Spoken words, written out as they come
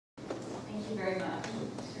very much.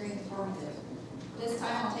 Very informative. This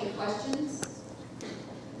time I'll take questions.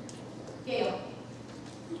 Gail.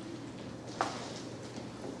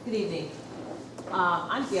 Good evening.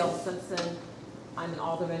 I'm Gail Simpson. I'm an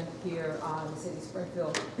alderman here in the city of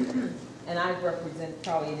Springfield, and I represent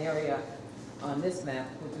probably an area on this map,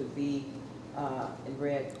 which would be in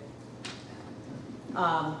red.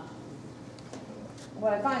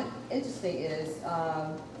 What I find interesting is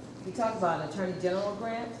we talk about an attorney general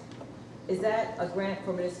grant. Is that a grant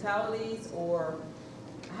for municipalities, or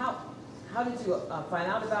how did you find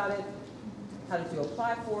out about it? How did you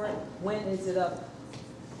apply for it? When is it up?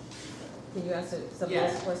 Can you answer some of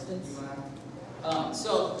those questions?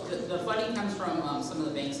 So the funding comes from some of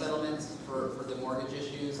the bank settlements for the mortgage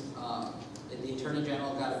issues. The Attorney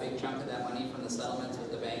General got a big chunk of that money from the settlements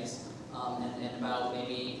with the banks. And about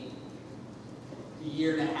maybe a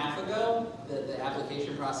year and a half ago, the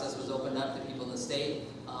application process was opened up to people in the state.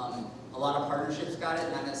 A lot of partnerships got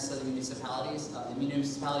it, not necessarily municipalities. The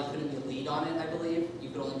municipality couldn't be a lead on it, I believe. You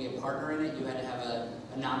could only be a partner in it. You had to have a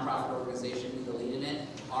nonprofit organization be the lead in it.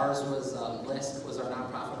 Ours was LIST, was our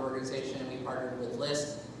nonprofit organization, and we partnered with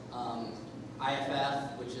LIST,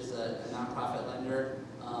 IFF, which is a nonprofit lender,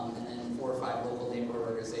 and then 4 or 5 local neighborhood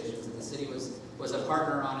organizations. And the city was a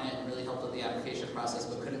partner on it and really helped with the application process,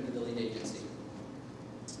 but couldn't be the lead agency.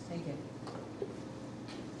 Thank you.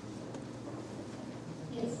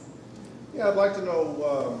 Yes. Yeah, I'd like to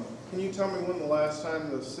know, can you tell me when the last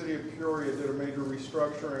time the city of Peoria did a major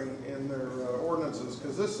restructuring in their ordinances?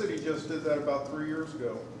 Because this city just did that about 3 years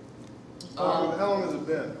ago. How long has it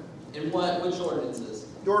been? And which ordinances?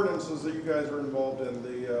 The ordinances that you guys are involved in,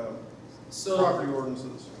 the property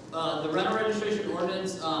ordinances. The rental registration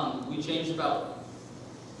ordinance, we changed about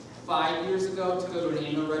 5 years ago to go to an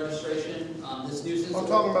annual registration. This nuisance. I'm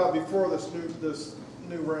talking about before this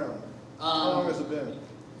new round. How long has it been?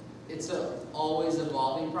 It's a always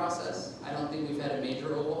evolving process. I don't think we've had a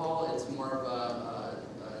major overhaul. It's more of a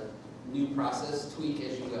new process, tweak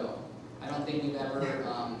as you go. I don't think we've ever,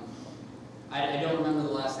 I don't remember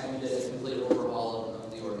the last time we did a complete overhaul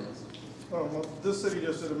of the ordinance. Oh, well, this city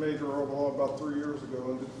just did a major overhaul about 3 years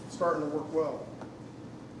ago, and it's starting to work well.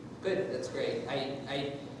 Good, that's great.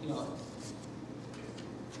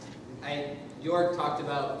 York talked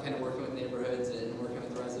about kind of working with neighborhoods and working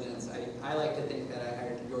with residents. I like to think that I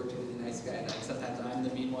hired York to be the nice guy, and sometimes I'm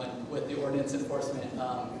the mean one with the ordinance enforcement.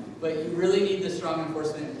 But you really need the strong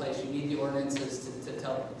enforcement in place. You need the ordinances to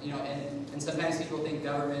tell, and sometimes people think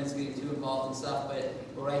government is getting too involved and stuff, but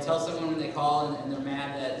when I tell someone when they call and they're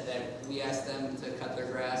mad that we ask them to cut their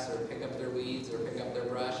grass or pick up their weeds or pick up their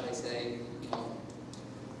brush, I say,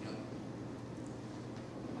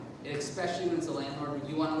 especially when it's a landlord, would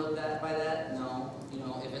you want to live by that? No.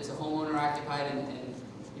 If it's a homeowner occupied and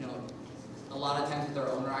a lot of times with our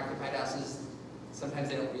owner occupied houses, sometimes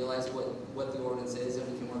they don't realize what the ordinance is, and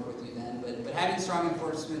we can work with you then. But having strong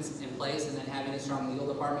enforcement in place and then having a strong legal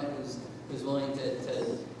department who's willing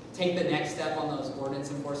to take the next step on those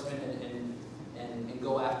ordinance enforcement and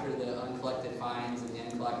go after the uncollected fines and the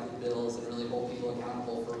uncollected bills and really hold people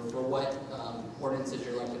accountable for what ordinances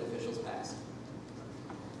your elected officials pass.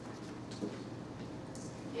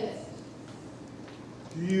 Yes.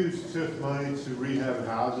 Do you use TIF money to rehab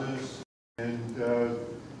houses, and do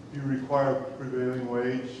you require prevailing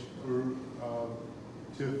wage for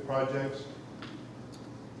TIF projects?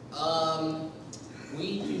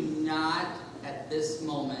 We do not, at this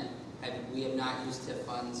moment, we have not used TIF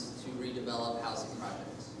funds to redevelop housing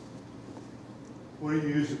projects. What do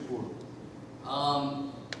you use it for?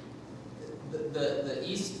 The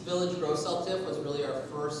East Village Grosell TIF was really our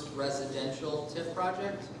first residential TIF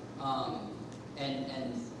project,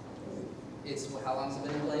 and it's, how long has it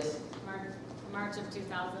been in place? March of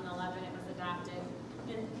 2011 it was adopted.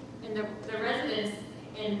 And the residents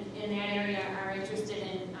in that area are interested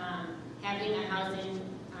in having a housing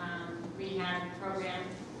rehab program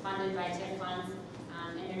funded by TIF funds.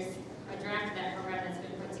 And there's a draft of that program that's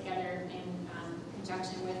been put together in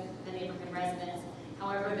conjunction with the neighborhood residents.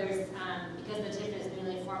 However, there's, because the TIF is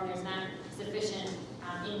newly formed, there's not sufficient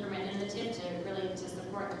increment in the TIF to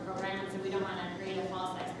support the program, and so we don't want to create a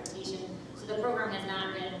false expectation. So the program has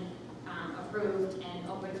not been approved and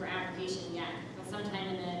open for application yet, but sometime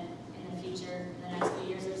in the future, in the next few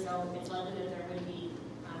years or so, it's likely that there would be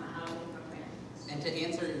a housing program. And to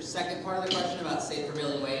answer your second part of the question about state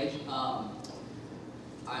prevailing wage,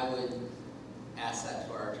 I would ask that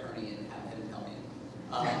to our attorney and have him tell me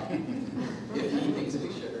if he thinks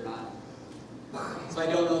we should or not. So I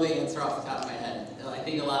don't know the answer off the top of my head. I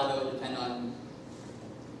think a lot of it would depend on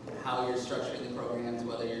how you're structuring the programs,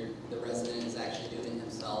 whether the resident is actually doing it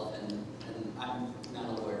himself, and I'm not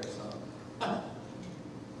a lawyer, so.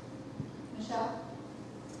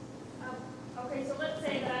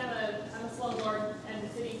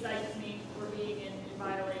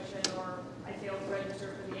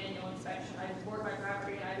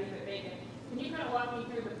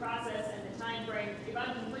 through the process and the time frame, if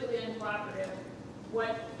I'm completely uncooperative,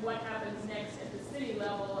 what happens next at the city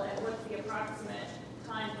level, and what's the approximate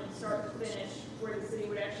time from start to finish where the city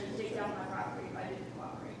would actually take down my property if I didn't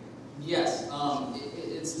cooperate? Yes,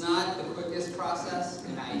 it's not the quickest process,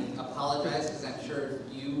 and I apologize because I'm sure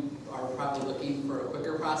you are probably looking for a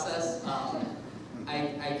quicker process.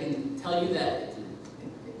 I can tell you that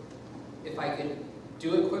if I could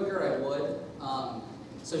do it quicker, I would.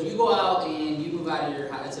 So if you go out and you move out of your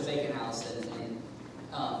house, it's a vacant house, and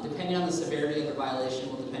depending on the severity of the violation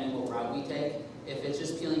will depend on what route we take. If it's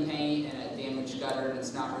just peeling paint and a damaged gutter and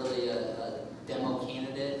it's not really a demo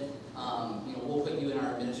candidate, we'll put you in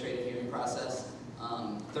our administrative hearing process.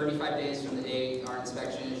 35 days from the day our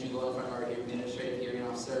inspection is, you go in front of our administrative hearing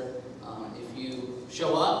officer. If you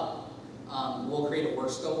show up, we'll create a work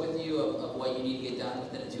scope with you of what you need to get done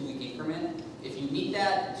within a 2-week increment. If you meet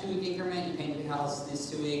that 2-week increment, you paint your house this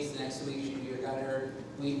 2 weeks, the next 2 weeks you do your gutter,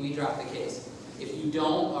 we drop the case. If you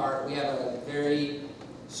don't, we have a very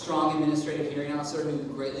strong administrative hearing officer who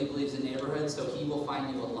greatly believes in neighborhoods, so he will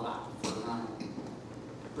fine you a lot for not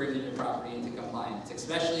bringing your property into compliance,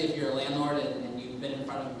 especially if you're a landlord and you've been in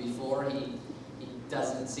front of him before. He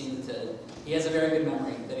doesn't seem to, he has a very good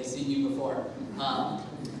memory that he's seen you before. But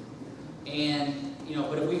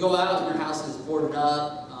if we go out and your house is boarded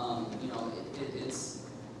up,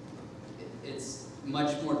 it's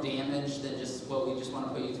much more damage than just what we just want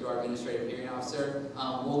to put you through our administrative hearing officer.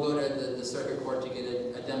 We'll go to the circuit court to get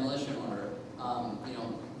a demolition order.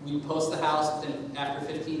 We post the house, then after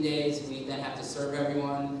 15 days, we then have to serve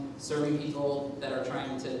everyone. Serving people that are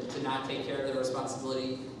trying to not take care of their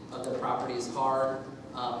responsibility of their property is hard.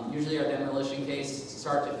 Usually our demolition case,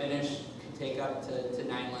 start to finish, can take up to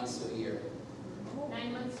 9 months to a year.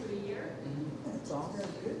 9 months to a year? Mm-hmm. That's all.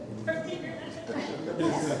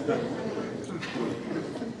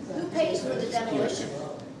 Who pays for the demolition?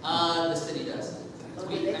 The city does.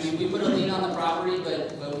 We put a lien on the property,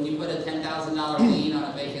 but when you put a $10,000 lien on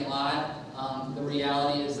a vacant lot, the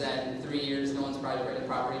reality is that in 3 years, no one's probably paying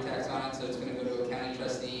property tax on it, so it's going to go to a county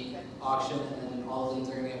trustee auction, and then all the liens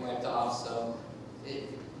are going to get wiped off. So it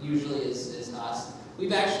usually is us.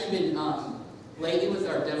 We've actually been lately with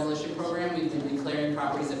our demolition program, we've been declaring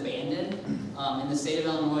properties abandoned. In the state of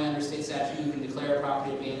Illinois, under state statute, you can declare a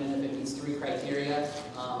property abandoned if it meets 3 criteria.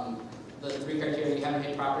 The 3 criteria: you haven't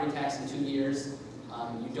paid property tax in 2 years,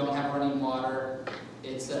 you don't have running water,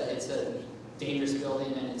 it's a dangerous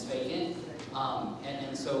building, and it's vacant.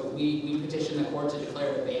 And so we petition the court to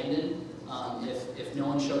declare it abandoned if no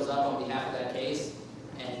one shows up on behalf of that case,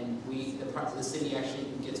 and the city actually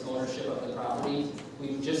gets ownership of the property.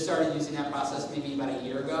 We've just started using that process maybe about a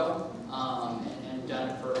year ago, and done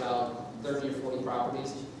it for about 30 or 40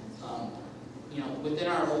 properties. Within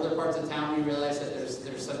our older parts of town, we realize that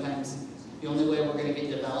there's sometimes the only way we're going to get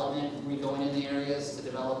development, going in the areas to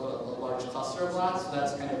develop a large cluster of lots. So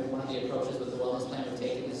that's kind of one of the approaches with the wellness plan we're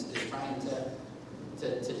taking, is trying to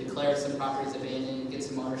declare some properties abandoned, get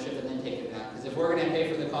some ownership, and then take it down. Because if we're going to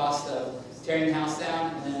pay for the cost of tearing the house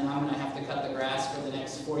down, and then I'm going to have to cut the grass for the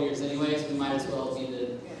next 4 years anyways, we might as well be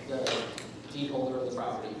the deed holder of the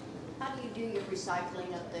property. How do you do your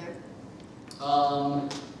recycling up there?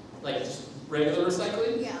 Like just regular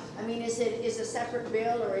recycling? Yeah, I mean, is a separate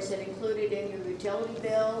bill, or is it included in your utility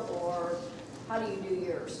bill, or how do you do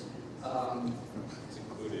yours?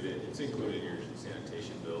 It's included in your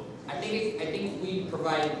sanitation bill. I think we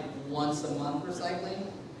provide once a month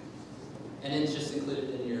recycling, and it's just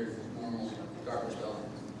included in your normal garbage bill.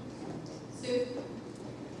 Sue?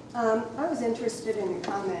 I was interested in a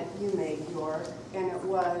comment you made, York, and it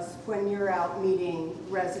was when you're out meeting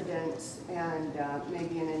residents and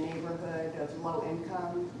maybe in a neighborhood of low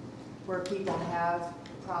income where people have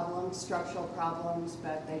problems, structural problems,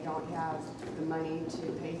 but they don't have the money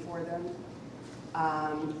to pay for them.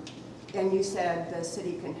 And you said the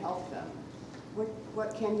city can help them.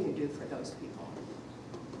 What can you do for those people?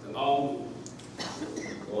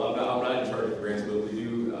 Well, I'm not in charge of grants, but we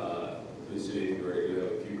do, the city of Peoria do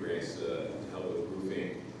have a few grants to help with roofing.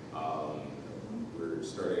 We're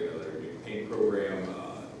starting another new paint program.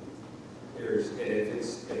 And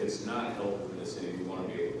if it's not helpful in the city, we want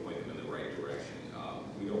to be able to point them in the right direction.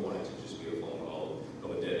 We don't want it to just be a phone call of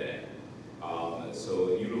a dead end.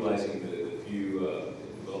 So utilizing the few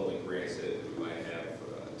development grants that we might have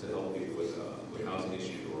to help people with housing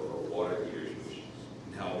issues or water heaters, which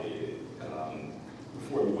now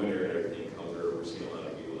before the winter and everything comes, we're seeing a lot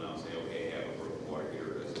of people now say, okay, have a broken water heater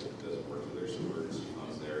doesn't work, so there's some emergency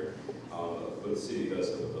funds there. But the city does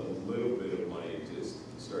have a little bit of money to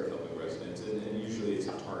start helping residents, and usually it's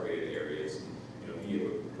in targeted areas. You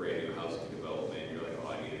have a brand new housing development, you're like, oh,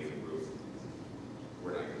 I need a new roof.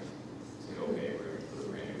 We're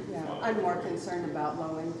I'm more concerned about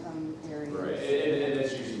low-income areas. Right, and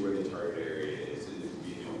that's usually where the target area is. It would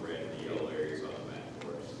be the red and yellow areas on the map for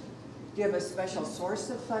us. Do you have a special source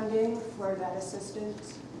of funding for that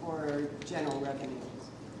assistance or general revenues?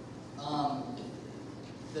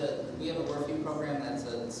 We have a Warfield program that's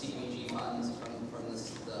a CDBG funds from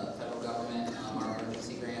the federal government. Our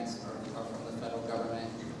emergency grants are from the federal government.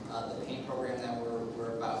 The paint program that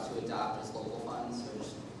we're about to adopt is local funds, so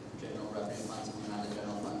just general revenue funds coming out of the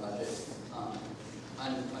general fund budget.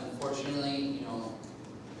 Unfortunately, you know,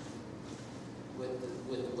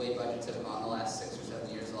 with the way budgets have gone the last 6 or 7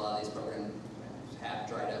 years, a lot of these programs have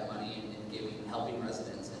dried up money and helping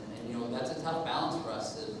residents, and you know, that's a tough balance for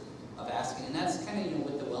us of asking, and that's kind of, you know,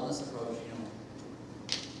 with the wellness approach, you know,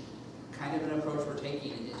 kind of an approach we're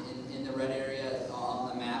taking in the red area on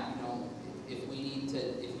the map. You know, if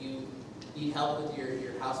you need help with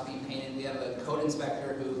your house being painted, we have a code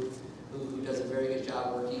inspector who does a very good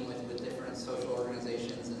job working with different social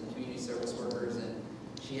organizations and community service workers, and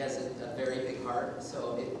she has a very big heart.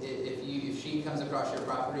 So if she comes across your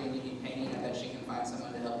property and you need painting, I bet she can find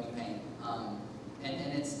someone to help you paint.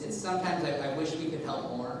 And it's sometimes I wish we could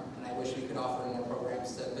help more, and I wish we could offer more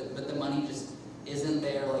programs, but the money just isn't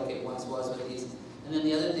there like it once was with these. And then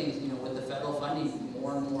the other thing, you know, with the federal funding,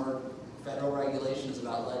 more and more federal regulations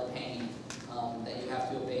about lead paint that you have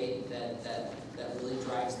to abate that really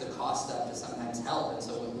drives the cost up to sometimes help. And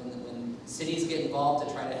so when cities get involved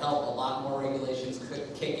to try to help, a lot more regulations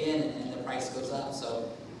kick in and the price goes up. So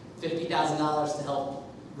 $50,000 to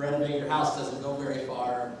help renovate your house doesn't go very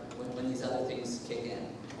far when these other things kick in.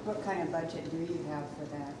 What kind of budget do you have for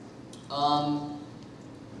that?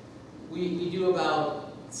 We do about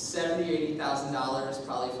 $70,000 or $80,000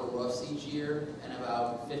 probably for roofs each year, and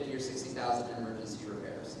about $50,000 or $60,000 in emergency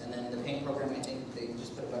repairs. And then the paint program, I think they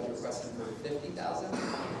just put a budget request in for $50,000,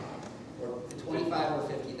 or $25,000 or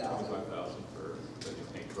 $50,000. $25,000 for the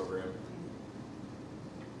paint program.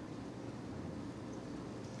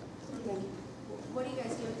 What do you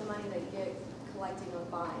guys do with the money that you get collecting on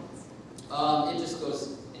fines? It just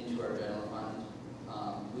goes into our general fund.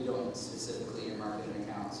 We don't specifically earmark an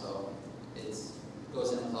account, so it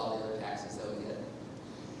goes in with all the other taxes that we get.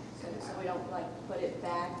 So we don't like put it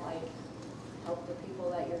back, like help the people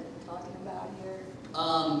that you're talking about here?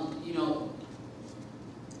 You know,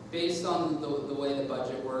 based on the way the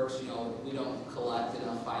budget works, you know, we don't collect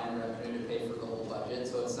enough fine and revenue to pay for the whole budget,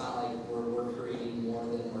 so it's not like we're creating more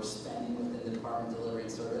than we're spending within the department delivering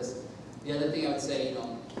service. The other thing I would say, you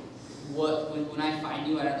know, when I find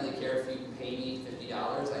you, I don't really care if you pay me $50.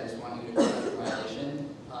 I just want you to correct your violation.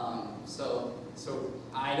 So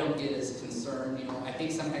I don't get as concerned. You know, I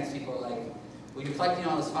think sometimes people are like, well, you're collecting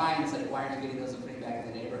all those fines, like why aren't you getting those and putting back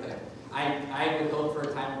in the neighborhood? I would hope for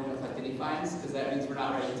a time when we don't collect any fines, because that means we're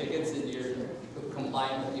not writing tickets and you're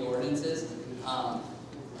complying with the ordinances.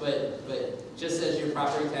 But just as your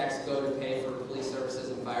property tax go to pay for police services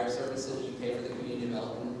and fire services, you pay for the community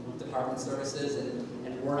development department services, and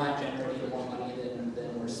we're not generating more money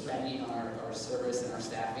than we're spending on our service and our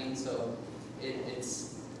staffing. So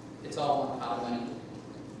it's all one pot of money.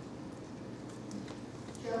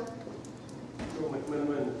 Joe? Joe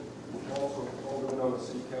McMiniman, also alderman on the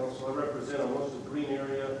city council. I represent most of the green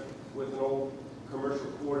area with an old commercial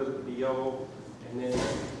quarter that would be yellow, and then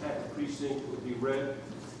half the precinct would be red.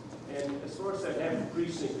 And as far as that half the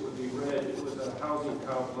precinct would be red, it was a housing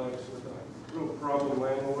complex with a real problem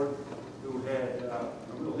landlord who had a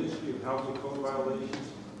real history of housing code violations.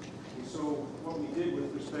 And so what we did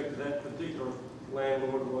with respect to that particular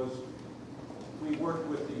landlord was we worked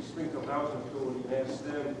with the Springfield Housing Authority and asked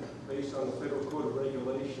them, based on the federal code of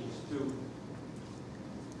regulations, to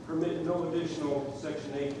permit no additional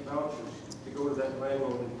Section 8 vouchers to go to that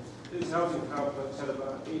landlord. And his housing complex had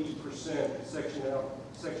about 80% Section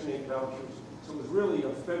 8 vouchers. So it was really a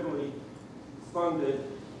federally funded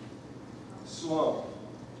slum.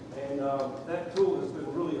 And that tool has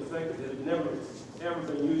been really effective. It had never, ever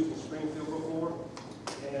been used in Springfield before.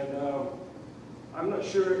 And I'm not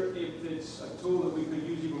sure if it's a tool that we could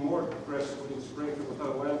use even more aggressively in Springfield with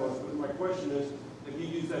other landlords. But my question is, have you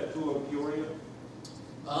used that tool in Peoria?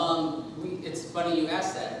 It's funny you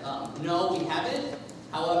asked that. No, we haven't.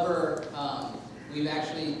 However, we've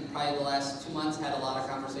actually, probably the last 2 months, had a lot of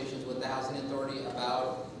conversations with the Housing Authority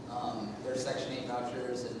about their Section 8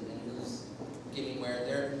 vouchers and who's getting where.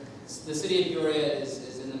 The city of Peoria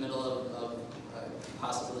is in the middle of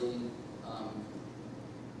possibly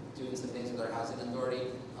doing some things with our Housing Authority.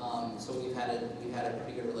 So we've had a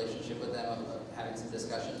pretty good relationship with them, of having some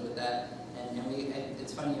discussions with that. And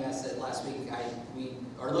it's funny you asked that last week. We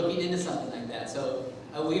are looking into something like that. So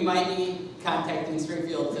we might be contacting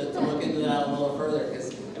Springfield to look into that a little further,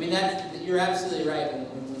 because mean, you're absolutely right.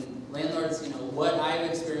 When landlords, what I've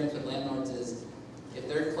experienced with landlords is if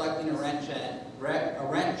they're collecting a rent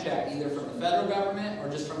check either from the federal government or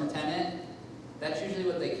just from a tenant, that's usually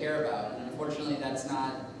what they care about. And unfortunately, that's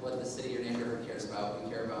not what the city or neighborhood cares about. We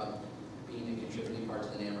care about being a contributing part to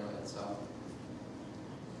the neighborhood, so.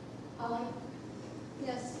 Holly?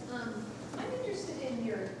 Yes, I'm interested in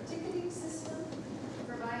your ticketing system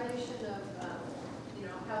for violation of,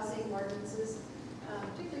 housing ordinances,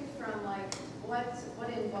 particularly from like what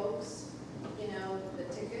invokes, the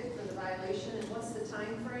ticket for the violation, and what's the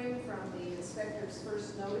time frame from the inspector's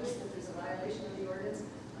first notice that there's a violation of the ordinance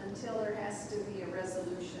until there has to be a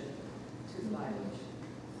resolution to the violation?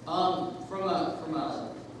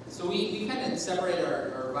 So we kind of separate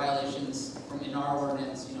our violations from in our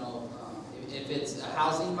ordinance, if it's a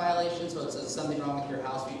housing violation, so it's something wrong with your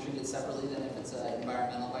house, we treat it separately than if it's an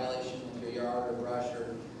environmental violation with your yard or brush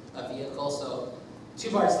or a vehicle. So 2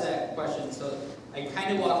 parts to that question. So I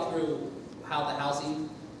kind of walked through how the housing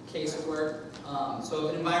case would work. So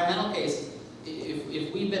if an environmental case,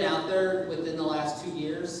 if we've been out there within the last 2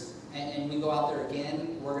 years and we go out there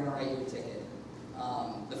again, we're going to write you a ticket.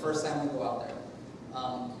 The first time we go out there.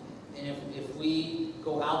 And if we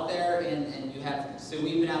go out there and you have, so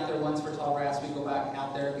we've been out there once for tall grass, we go back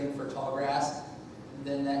out there again for tall grass,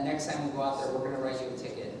 then that next time we go out there, we're going to write you a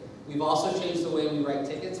ticket. We've also changed the way we write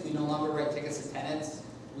tickets. We no longer write tickets to tenants.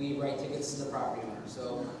 We write tickets to the property owner.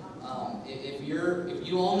 So if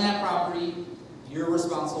you own that property, you're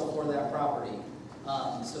responsible for that property.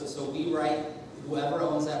 So we write whoever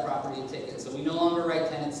owns that property a ticket. So we no longer write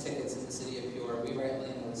tenants tickets in the city of Peoria. We write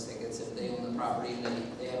landlords tickets if they own the property and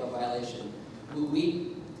they have a violation.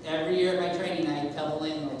 Every year at my training, I tell the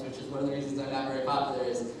landlords, which is one of the reasons I'm not very popular,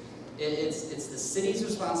 is it's the city's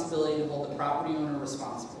responsibility to hold the property owner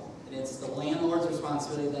responsible. And it's the landlord's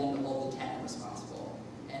responsibility then to hold the tenant responsible.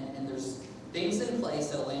 And there's things in place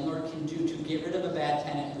that a landlord can do to get rid of a bad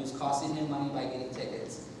tenant who's costing him money by getting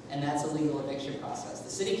tickets. And that's a legal eviction process. The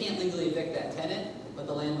city can't legally evict that tenant, but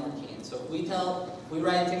the landlord can. So if we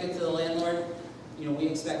write a ticket to the landlord, we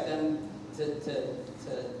expect them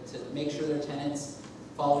to make sure their tenants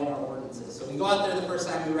following our ordinances. So we go out there the first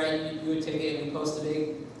time, we write you a ticket, we post a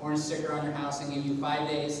big orange sticker on your house and give you 5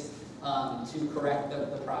 days to correct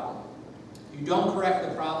the problem. If you don't correct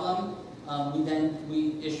the problem,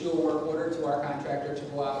 we issue a work order to our contractor to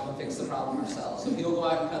go out and fix the problem ourselves. So he'll go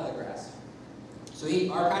out and cut the grass. So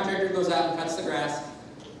our contractor goes out and cuts the grass.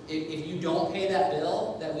 If you don't pay that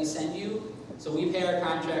bill that we send you, so we pay our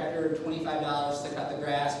contractor $25 to cut the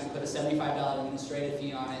grass, we put a $75 administrative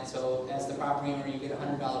fee on it, so as the property owner you get a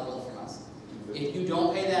 $100 bill from us. If you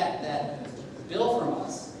don't pay that bill from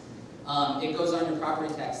us, it goes on your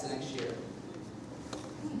property tax the next year.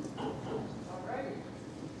 All right.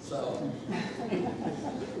 So.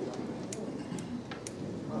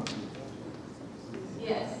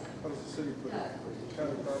 Yes. How does the city put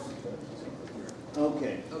county property taxes?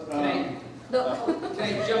 Okay. Can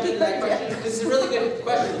I jump into that question? This is a really good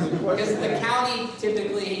question because the county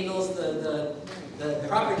typically handles the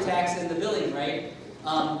property tax and the billing, right?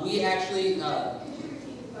 We actually,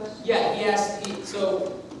 yeah, he asked,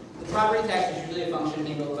 so the property tax is usually a function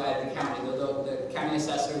handled by the county. The county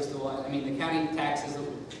assessor is the one, the county tax is the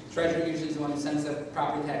treasurer usually is the one who sends the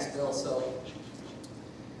property tax bill. So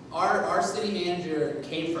our city manager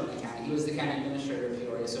came from the county. He was the county administrator of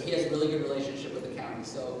Peoria, so he has a really good relationship with the county.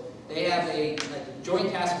 So they have a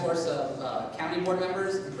joint task force of county board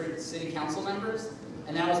members and city council members,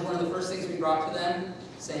 and that was one of the first things we brought to them,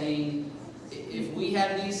 saying, if we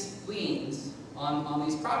have these liens on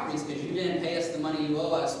these properties because you didn't pay us the money you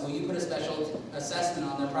owe us, will you put a special assessment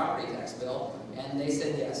on their property tax bill? And they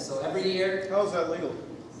said yes. So every year. How is that legal?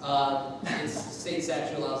 It's state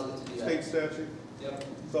statute allows them to do that. State statute? Yep.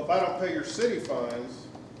 So if I don't pay your city fines,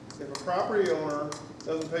 if a property owner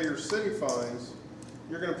doesn't pay your city fines,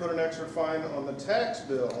 you're going to put an extra fine on the tax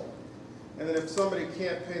bill. And then if somebody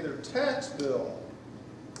can't pay their tax bill,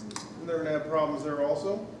 they're going to have problems there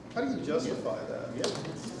also? How do you justify that?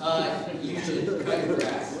 Usually cut your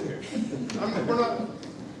grass. We're not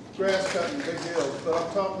grass cutting big deals, but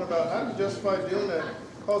I'm talking about how do you justify doing that,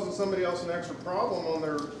 causing somebody else an extra problem on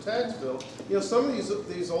their tax bill? Some of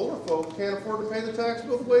these older folk can't afford to pay the tax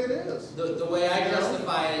bill the way it is. The way I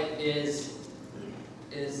justify it is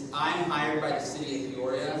I'm hired by the city of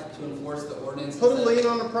Peoria to enforce the ordinance. Put a lien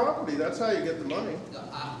on the property, that's how you get the money.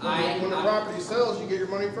 When the property sells, you get your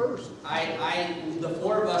money first. The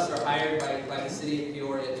 4 of us are hired by the city of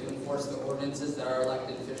Peoria to enforce the ordinances that our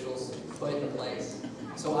elected officials put in place.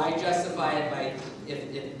 So I justify it by,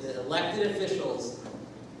 if the elected officials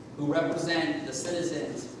who represent the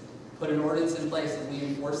citizens put an ordinance in place and we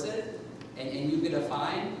enforce it, and you get a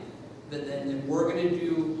fine, then we're gonna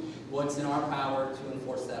do what's in our power to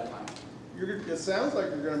enforce that fine. It sounds like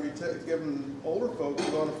you're gonna be giving older folks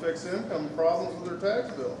who want to fix income problems with their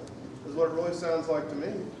tax bill, is what it really sounds like to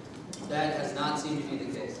me. That has not seemed to be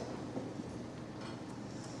the case.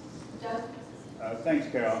 Jeff? Thanks,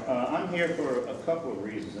 Carol. I'm here for a couple of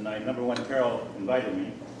reasons, and number one, Carol invited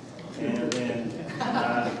me, and then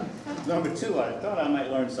number two, I thought I might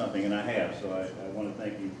learn something, and I have, so I want to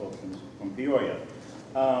thank you folks from Peoria.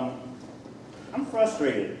 I'm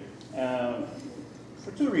frustrated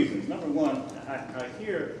for two reasons. Number one, I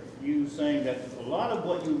hear you saying that a lot of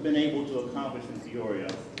what you've been able to accomplish in Peoria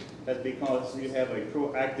is because you have a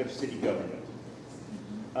proactive city government.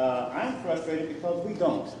 I'm frustrated because we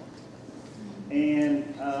don't.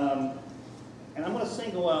 And I'm going to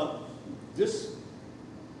single out this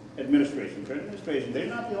administration, current administration. They're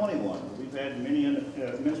not the only one. We've had many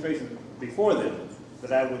administrations before them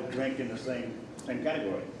that I would rank in the same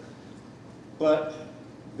category. But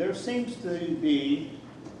there seems to be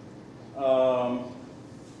a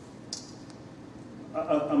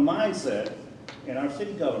mindset in our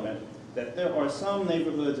city government that there are some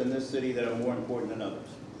neighborhoods in this city that are more important than others.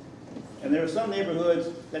 And there are some neighborhoods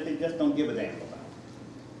that they just don't give a damn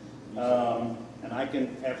about. And I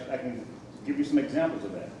can give you some examples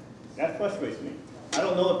of that. That frustrates me. I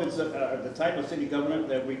don't know if it's the type of city government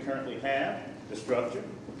that we currently have, the structure,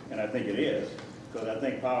 and I think it is, because I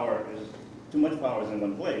think too much power is in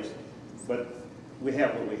one place, but we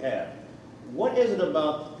have what we have. What is it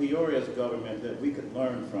about Peoria's government that we could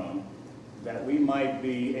learn from that we might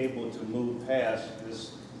be able to move past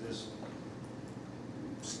this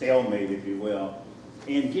stalemate, if you will,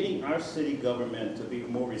 in getting our city government to be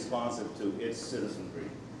more responsive to its citizenry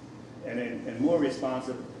and more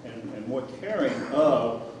responsive and more caring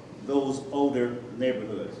of those older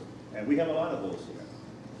neighborhoods? And we have a lot of those here.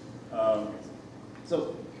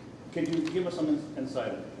 So can you give us some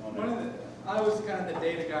insight on that? I was kind of the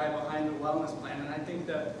data guy behind the wellness plan, and I think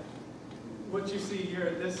that what you see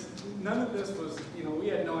here, none of this was, we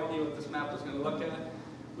had no idea what this map was going to look at.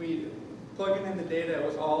 We plugging in the data, it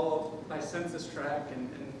was all by census tract, and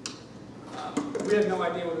we had no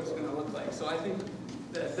idea what it was going to look like. So I think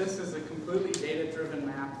that this is a completely data-driven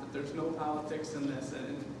map, that there's no politics in this,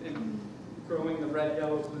 and growing the red,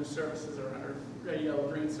 yellow, blue services around, or red, yellow,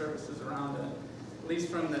 green services around it, at least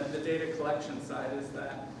from the data collection side, is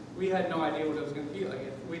that we had no idea what it was going to be like.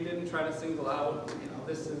 If we didn't try to single out,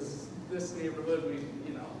 this neighborhood,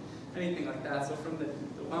 anything like that. So from the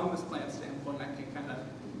wellness plan standpoint, I can kind of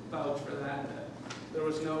vouch for that there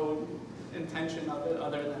was no intention of it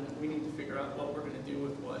other than we need to figure out what we're going to do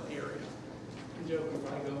with what area. And Joe can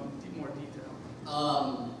probably go into more detail.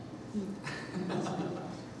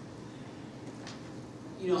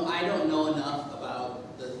 I don't know enough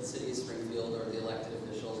about the city of Springfield or the elected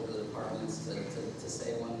officials or the departments to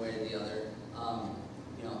say one way or the other.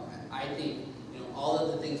 I think, all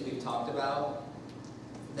of the things we've talked about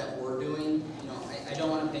that we're doing, I don't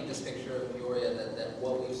want to paint this picture of Peoria that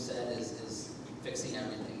what we've said is fixing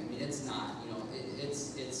everything. I mean, it's not.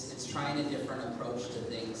 It's trying a different approach to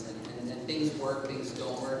things, and things work, things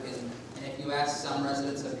don't work, and if you ask some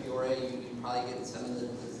residents of Peoria, you probably get some of the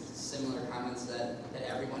similar comments that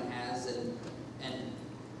everyone has, and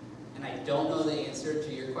I don't know the answer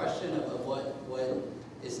to your question of what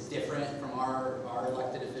is different from our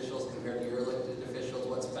elected officials compared to your elected officials,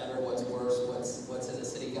 what's better, what's worse, what's in the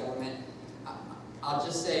city government. I'll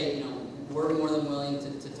just say, we're more than willing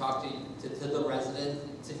to talk to the resident,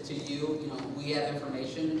 to you. We have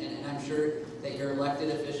information, and I'm sure that your elected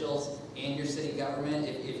officials and your city government,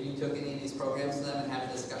 if you took any of these programs to them and had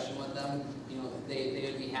a discussion with them, they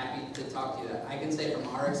would be happy to talk to you. I can say from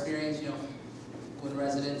our experience, when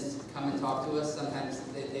residents come and talk to us, sometimes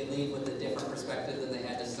they leave with a different perspective than they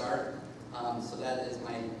had to start. So that is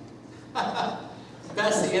my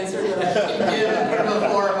best answer that I can give in the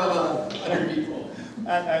forum of 100 people.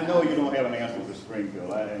 I know you don't have an answer for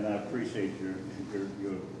Springfield, and I appreciate your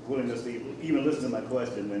willingness to even listen to my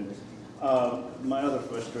question. And my other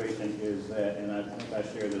frustration is that, and I think I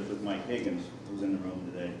share this with Mike Higgins, who's in the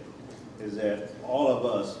room today, is that all of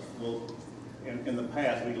us will, in the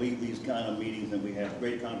past, we leave these kind of meetings and we have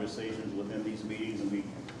great conversations within these meetings, and we,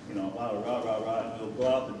 rah, and we'll go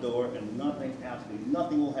out the door and absolutely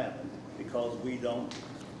nothing will happen because we don't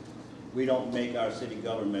make our city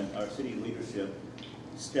government, our city leadership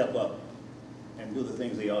step up and do the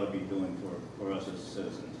things they ought to be doing for us as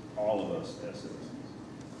citizens, all of us as citizens.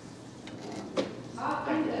 I'm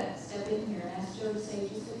going to step in here and ask Joe to say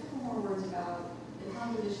just a couple more words about the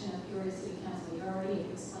composition of Peoria City Council. You already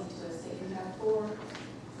explained to us that you have 4,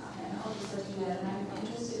 and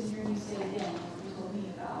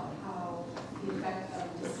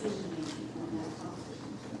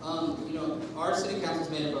our city council is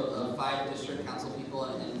made up of 5 district council people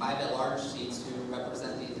and 5 at-large seats who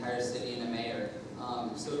represent the entire city and a mayor.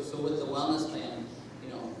 So with the wellness plan,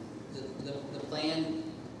 you know, the plan,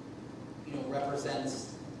 you know,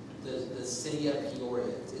 represents the city of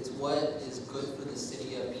Peoria. It's what is good for the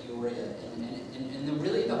city of Peoria. And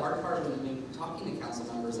really the hard part when we're talking to council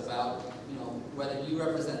members about, you know, whether you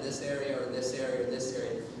represent this area or this area or this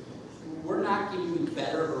area, we're not giving you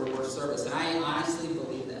better or worse service. And I honestly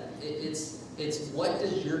believe that. It's what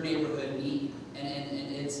does your neighborhood need? And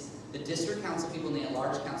it's the district council people and the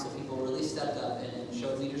at-large council people really stepped up and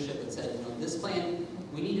showed leadership and said, you know, this plan,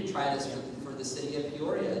 we need to try this for the city of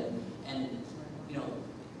Peoria. And you know,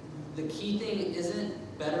 the key thing isn't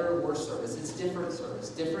better or worse service, it's different service,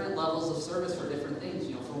 different levels of service for different things.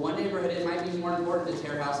 You know, for one neighborhood, it might be more important to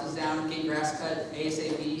tear houses down, get grass cut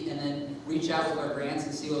ASAP, and then reach out with our grants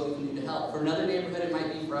and see what we can do to help. For another neighborhood, it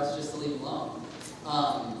might be for us just to leave alone.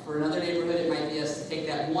 For another neighborhood, it might be us to take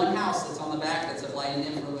that one house that's on the back that's of light and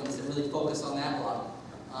influence and really focus on that block.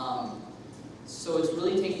 So it's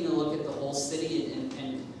really taking a look at the whole city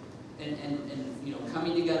and you know,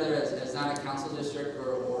 coming together as not a council district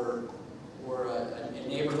or a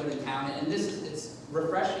neighborhood in town. And it's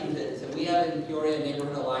refreshing that we have in Peoria a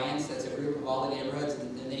neighborhood alliance that's a group of all the neighborhoods,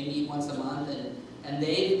 and they meet once a month, and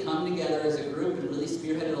they've come together as a group and really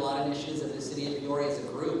spearheaded a lot of initiatives of the city of Peoria as a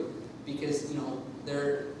group, because you know,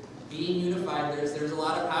 they're being unified. There's a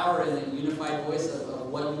lot of power in a unified voice of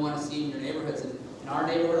what you want to see in your neighborhoods. And our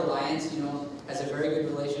neighborhood alliance, you know, has a very good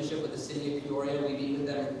relationship with the city of Peoria. We meet with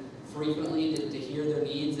them frequently to hear their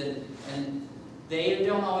needs, and they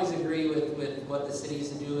don't always agree with what the city's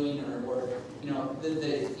doing or you know,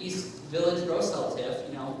 the East Village Grow-Sell TIF,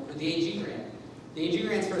 you know, the AG grant. The AG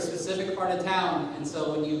grant's for a specific part of town, and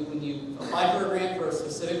so when you apply for a grant for a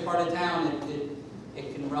specific part of town,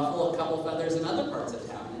 it can ruffle a couple feathers in other parts of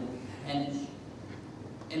town.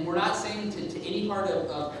 And we're not saying to any part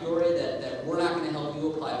of Peoria that we're not going to help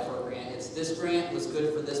you apply for a grant. It's this grant was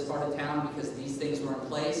good for this part of town because these things were in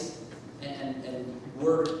place, and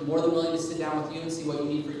we're more than willing to sit down with you and see what you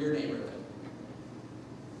need for your neighborhood.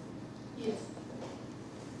 Yes.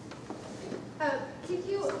 Did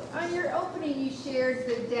you, on your opening, you shared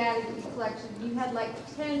the data that you collected. You had like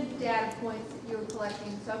 10 data points that you were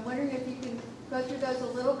collecting. So I'm wondering if you can go through those a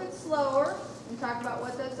little bit slower and talk about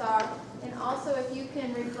what those are. And also if you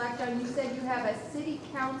can reflect on, you said you have a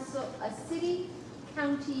city-county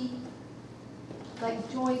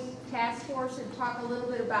like joint task force, and talk a little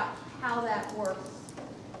bit about how that works.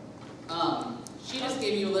 She just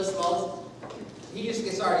gave you a list of all,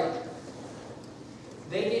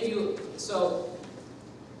 they gave you, so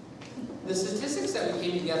the statistics that we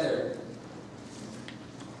came together,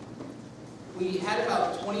 we had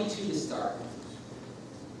about 22 to start.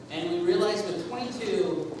 And we realized with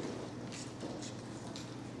 22,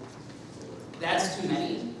 that's too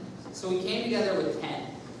many. So we came together with 10.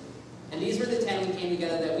 And these were the 10 we came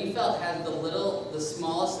together that we felt had the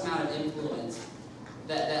smallest amount of influence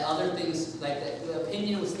that other things, like the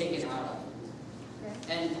opinion was taken out of.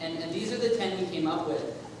 And these are the 10 we came up with.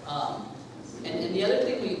 And the other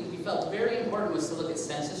thing we felt very important was to look at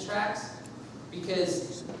census tracts,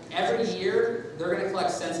 because every year they're going to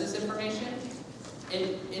collect census information.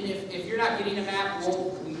 And if you're not getting a map,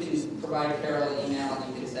 we can provide Carol an email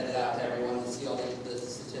and you can send it out to everyone to see all the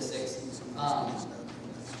statistics.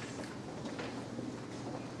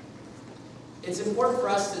 It's important for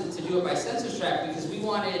us to do it by census tract, because we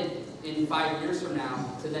wanted in 5 years from now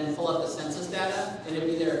to then pull up the census data and it'd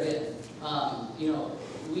be there again. You know,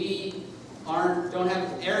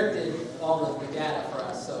 Eric did all of the data for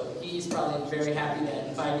us, so he's probably very happy that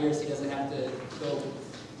in 5 years he doesn't have to go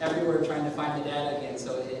everywhere trying to find the data again.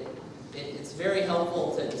 So it's very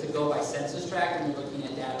helpful to go by census tract and looking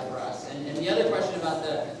at data for us. And the other question about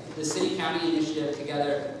the city-county initiative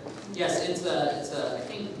together, yes, it's a I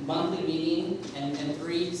think monthly meeting, and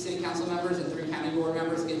 3 city council members and 3 county board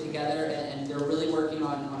members get together, and they're really working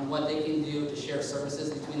on what they can do to share services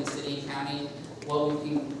between the city and county, what we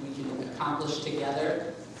can accomplish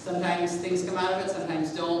together. Sometimes things come out of it,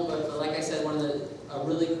 sometimes don't, but like I said, a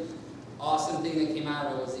really awesome thing that came out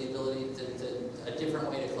of it was the ability a different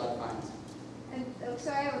way to collect funds. And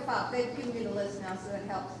so I have a thought. They've given me the list now, so it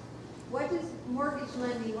helps. What does mortgage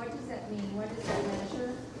lending, what does that mean? What does that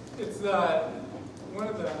measure? It's one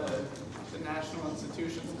of the national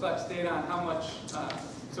institutions collects data on how much,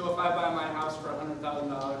 so if I buy my house for $100,000,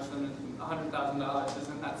 then $100,000 is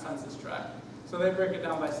in that census tract. So they break it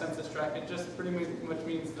down by census tract. It just pretty much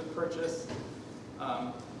means the purchase,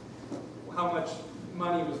 how much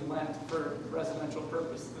money was lent for residential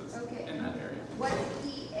purposes in that area. What's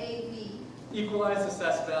EAV? equalized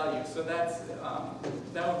assessed value. So that's,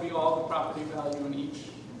 that would be all the property value in each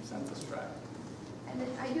census tract. And then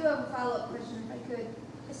I do have a follow-up question if I could.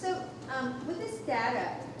 So with this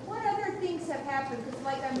data, what other things have happened? Because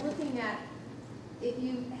like I'm looking at, if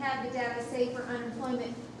you have the data, say for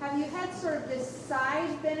unemployment, have you had sort of this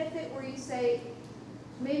side benefit where you say,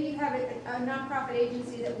 maybe you have a nonprofit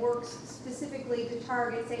agency that works specifically to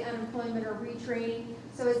target, say, unemployment or retraining.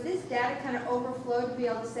 So is this data kind of overflowed to be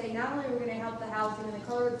able to say, not only are we going to help the housing and the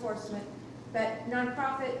code enforcement, but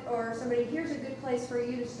nonprofit or somebody, here's a good place for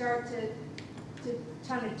you to start to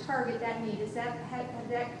try to target that need. Is that, have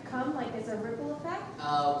that come like as a ripple effect?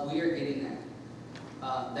 We are getting there.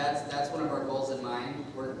 That's one of our goals in mind.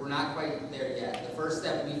 We're not quite there yet. The first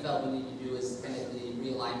step we felt we need to do is kind of the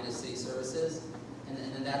realignment of city services, and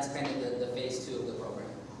then that's kind of the phase 2 of the program.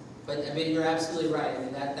 But I mean, you're absolutely right. I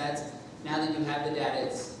mean, that's now that you have the data,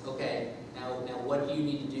 it's okay. Now what do you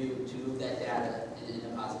need to do to move that data in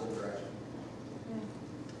a positive direction?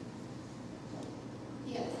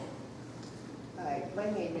 Yes. Hi, my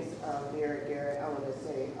name is Mary Garrett. I want to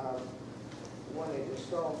say one of the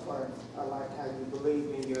strong parts, I like how you believe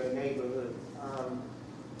in your neighborhood.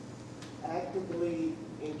 Actively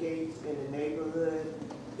engaged in the neighborhood,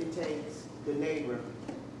 it takes the neighbor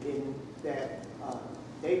in that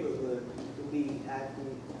neighborhood to be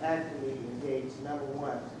actively engaged, number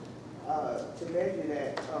one. To measure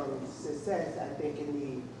that success, I think in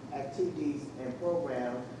the activities and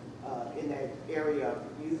programs in that area of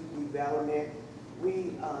youth development,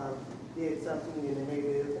 we did something in the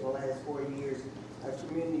neighborhood for the last 4 years, a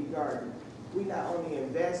community garden. We not only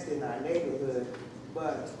invest in our neighborhood,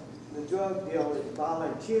 but the drug dealers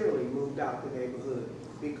voluntarily moved out the neighborhood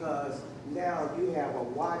because now you have a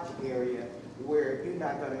watch area where you're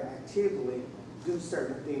not going to actively do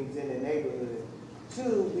certain things in the neighborhood.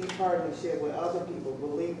 Two, we partnership with other people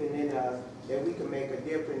believing in us that we can make a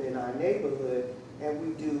difference in our neighborhood, and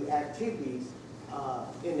we do activities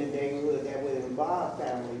in the neighborhood that would involve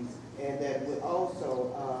families and that would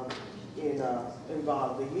also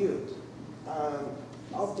involve the youth.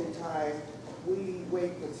 Oftentimes, we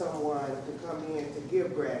wait for someone to come in to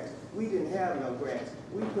give grants. We didn't have no grants.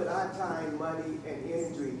 We put our time, money, and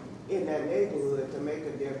energy in that neighborhood to make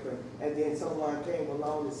a difference, and then someone came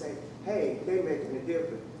along and say, hey, they're making a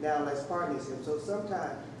difference. Now let's partnership. So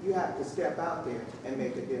sometimes you have to step out there and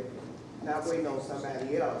make a difference. Not waiting on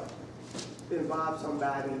somebody else. Involve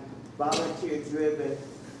somebody, volunteer-driven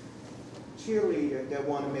cheerleader that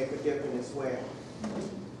want to make a difference as well.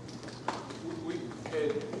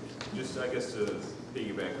 Just, I guess, to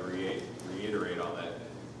piggyback or reiterate on that,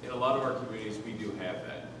 in a lot of our communities, we do have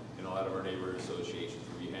that. In a lot of our neighborhood associations,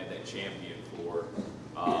 we had that champion for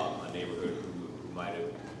a neighborhood who might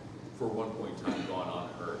have, for one point in time, gone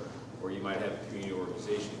unheard. Or you might have a community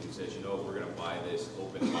organization who says, you know, we're going to buy this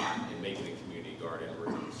open lot and make it a community garden.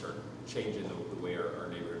 We're going to start changing the way our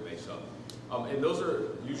neighborhood makes up. And those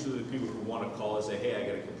are usually the people who want to call and say, hey, I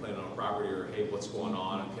got a complaint on a property, or hey, what's going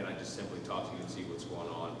on? Can I just simply talk to you and see what's going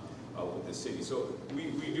on with the city? So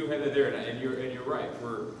we do have that there, and you're right.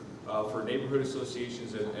 For neighborhood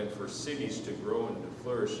associations and for cities to grow and to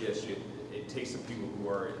flourish, yes, it takes the people who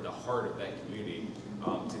are at the heart of that community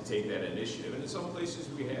to take that initiative. And in some places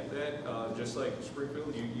we have that, just like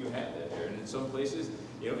Springfield, you have that there. And in some places,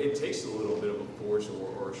 you know, it takes a little bit of a force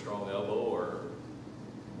or a strong elbow or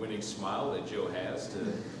winning smile that Joe has to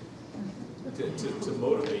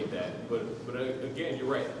motivate that. But again, you're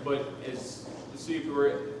right. But as the city of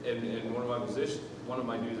Peoria, and one of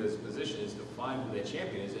my duties as a position is to find who that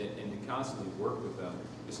champion is and to constantly work with them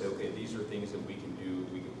to say, okay, these are things that we can do,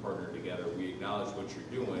 we can partner together, we acknowledge what you're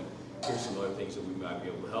doing, here's some other things that we might be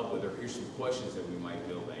able to help with, or here's some questions that we might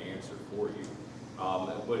be able to answer for you.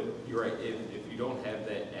 But you're right, if you don't have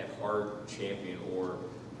that at heart champion or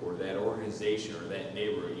that organization or that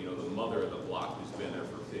neighborhood, you know, the mother of the block who's been there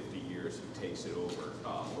for 50 years who takes it over,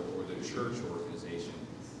 or the church organization,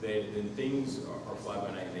 then things are fly by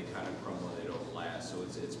night and they kind of crumble and they don't last. So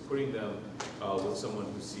it's putting them with someone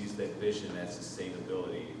who sees that vision, that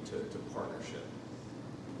sustainability to partnership.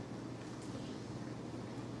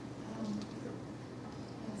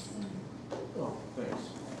 Oh, thanks.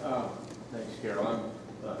 Thanks, Carol. I'm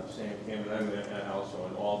Sam Cameron. I'm also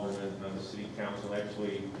an alderman on the city council.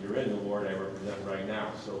 Actually, you're in the ward I represent right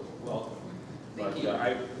now, so welcome. But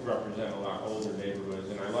I represent a lot older neighborhoods,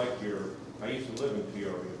 and I used to live in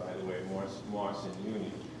Peoria, by the way, Moss and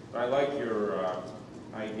Union. But I like your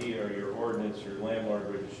idea or your ordinance, your landlord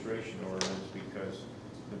registration ordinance, because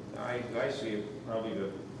I see probably the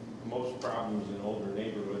most problems in older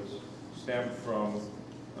neighborhoods stem from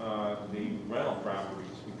the rental properties,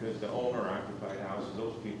 because the owner-occupied houses,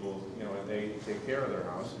 those people, you know, they take care of their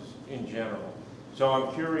houses in general. So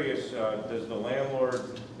I'm curious, does the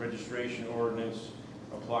landlord registration ordinance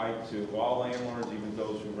apply to all landlords, even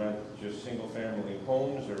those who rent just single-family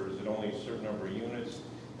homes, or is it only a certain number of units?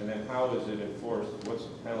 And then how is it enforced? What's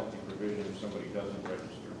the penalty provision if somebody doesn't register?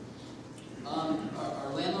 Our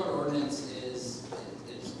landlord ordinance is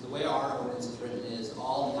the way our ordinance is written is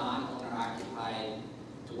all non-owner occupied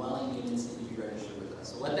dwelling units need to be registered with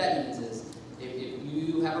us. So what that means is if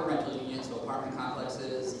you have a rental unit, so apartment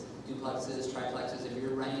complexes, duplexes, triplexes, if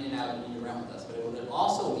you're renting it out, you need to rent with us. But what it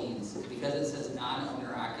also means, because it says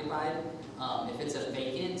non-owner occupied, if it's a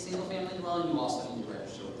vacant single-family dwelling, you also need to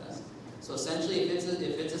register with us. So essentially,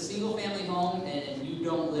 if it's a single-family home and you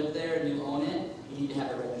don't live there and you own it, you need to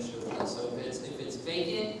have it registered with us. So if it's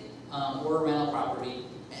vacant or a rental property,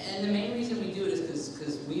 and the main reason we do it is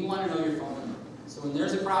because we want to know your phone number. So when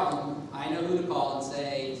there's a problem, I know who to call and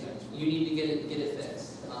say you need to get it fixed.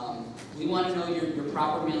 We want to know your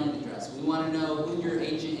proper mailing address. We want to know who your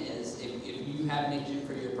agent is if you have an agent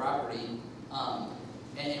for your property.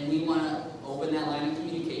 And we want to open that line of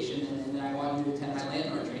communication, and then I want you to attend my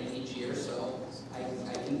landlord training each year so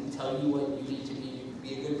I can tell you what you need to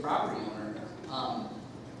be a good property owner.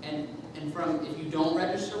 And from, if you don't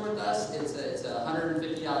register with us, it's a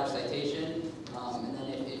 $150 citation, and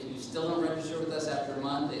then if you still don't register with us after a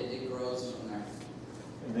month, it grows from there.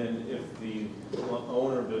 And then if the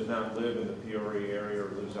owner does not live in the Peoria area or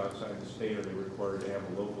lives outside the state, are they required to have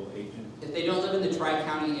a local agent? If they don't live in the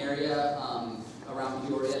Tri-County area around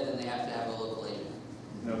Peoria, then they have to have a local agent.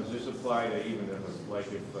 Now, does this apply to even if,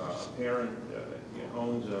 like, if a parent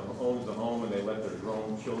owns the home and they let their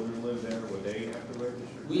grown children live there, would they have to register?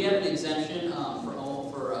 We have an exemption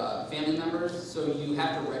for family members, so you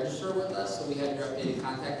have to register with us, so we have your updated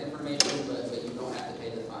contact information, but you don't have to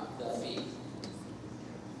pay the fee.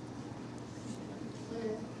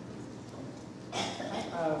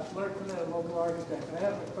 Mark Connett, local architect. I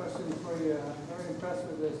have a question for you. I'm very impressed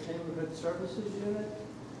with this neighborhood services unit.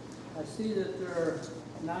 I see that there are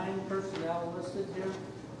 9 personnel listed here.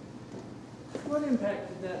 What impact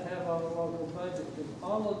did that have on the local budget? Because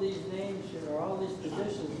all of these names here, or all these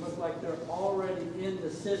positions, look like they're already in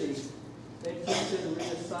the city. They've just been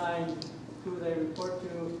reassigned who they report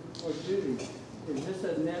to or duty. Is this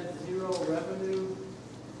a net zero revenue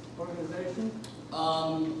organization?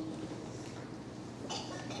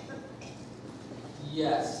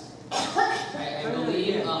 Yes. I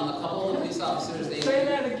believe a couple of police officers, they... Say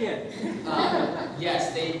that again.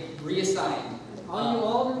 Yes, they reassigned. All you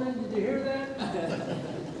aldermen, did you hear that?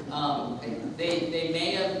 They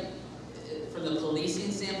may have, from the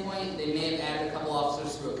policing standpoint, they may have added a couple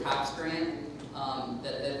officers through a COPS grant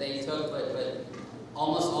that they took, but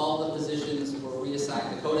almost all the positions were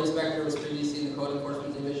reassigned. The code inspector was previously in the code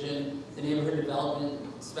enforcement division. The neighborhood development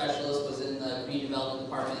specialist was in the community development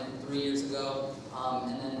department 3 years ago.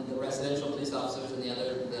 And then the residential police officers and the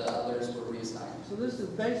others were reassigned. So this is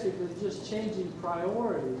basically just changing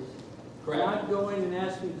priorities. Correct. Not going and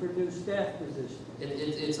asking for new staff positions.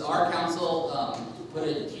 It's our council put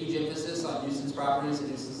a huge emphasis on nuisance properties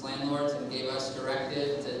and nuisance landlords and gave us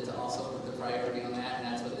directive to also put the priority on that, and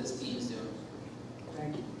that's what this team is doing.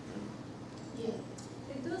 Thank you.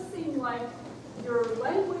 Yeah. It does seem like your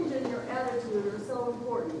language and your attitude are so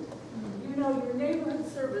important. You know, your neighborhood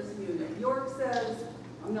service unit, York says,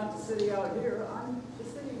 I'm not the city out here, I'm the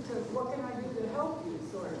city to, what can I do to help you,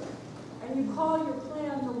 sort of. And you call your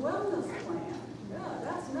plan the wellness plan. Yeah,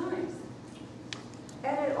 that's nice.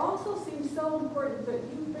 And it also seems so important that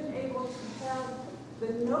you've been able to have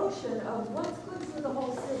the notion of what's good for the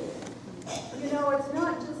whole city. You know, it's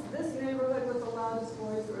not just this neighborhood with the loudest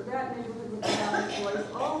voice or that neighborhood with the loudest voice.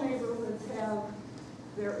 All neighborhoods have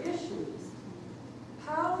their issues.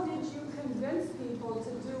 How did you convince people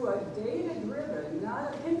to do a data-driven,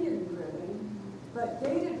 not opinion-driven, but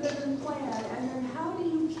data-driven plan? And then how do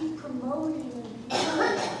you keep promoting and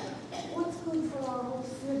promoting what's good for our whole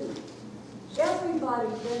city? Everybody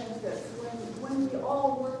benefits when we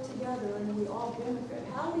all work together and we all benefit.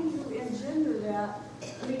 How do you engender that?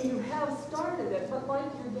 I mean, you have started it, but like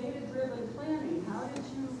your data-driven planning, how did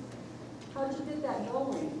you get that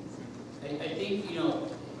going? I think, you know,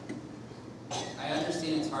 I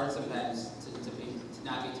understand it's hard sometimes to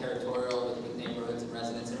not be territorial with neighborhoods and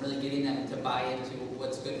residents and really getting them to buy into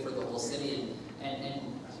what's good for the whole city. And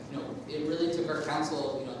you know, it really took our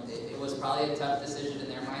council, you know, it was probably a tough decision in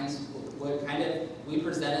their minds. We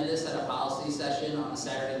presented this at a policy session on a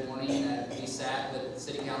Saturday morning that we sat with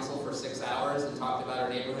city council for 6 hours and talked about our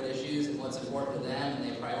neighborhood issues and what's important to them, and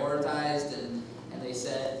they prioritized and they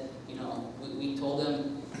said, you know, we told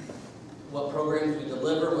them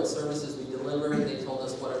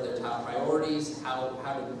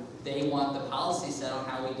they want the policy set on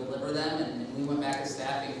how we deliver them, and we went back as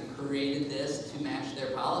staff and created this to match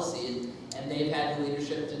their policy, and they've had the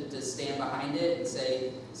leadership to stand behind it and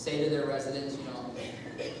say to their residents,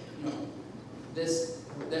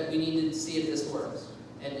 that we need to see if this works.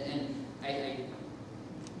 And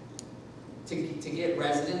to get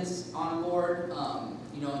residents on board,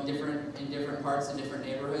 in different parts and different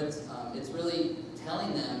neighborhoods, it's really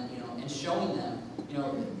telling them, and showing them,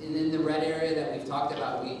 in the red area that we've talked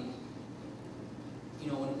about,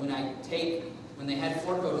 when they had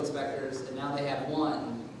 4 code inspectors and now they have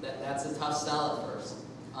 1, that's a tough sell at first.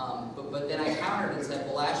 But then I countered and said,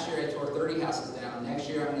 well, last year I tore 30 houses down, next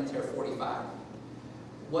year I'm going to tear 45.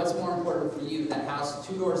 What's more important for you, that house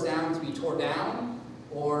 2 doors down to be tore down,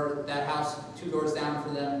 or that house 2 doors down for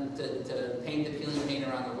them to paint the peeling paint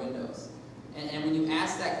around their windows? And when you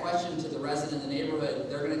ask that question to the resident in the neighborhood,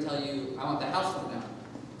 they're going to tell you, I want the house torn down.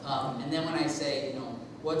 And then when I say,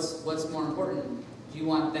 what's more important? Do you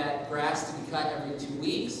want that grass to be cut every 2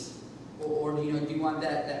 weeks, or do you want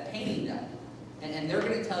that painting done? And they're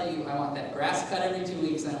going to tell you, I want that grass cut every 2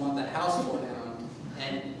 weeks, and I want that house torn down.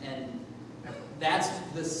 And that's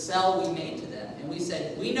the sell we made to them. And we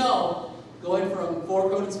said, we know going from 4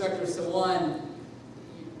 code inspectors to 1,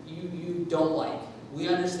 you don't like. We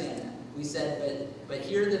understand that. We said, but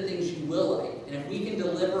here are the things you will like. And if we can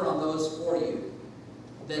deliver on those for you,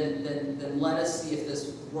 then let us see if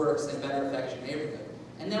this works and better affects your neighborhood.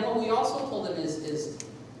 And then what we also told them is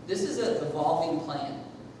this is an evolving plan.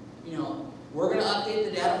 We're going to update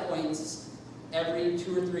the data points every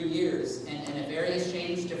 2 or 3 years, and if areas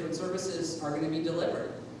change, different services are going to be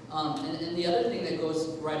delivered. And the other thing that goes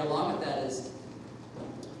right along with that is,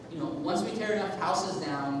 once we tear enough houses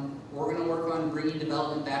down, we're going to work on bringing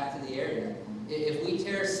development back to the area. If we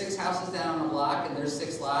tear 6 houses down on a block and there's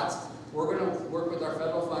 6 lots, we're going to work with our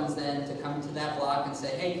federal funds then to come to that block and say,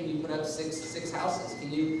 hey, can you put up six houses?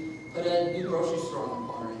 Can you put a new grocery store on the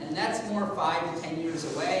corner? And that's more 5 to 10 years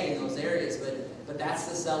away in those areas, but that's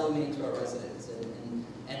the sell we made to our residents.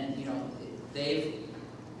 And they've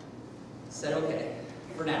said, okay,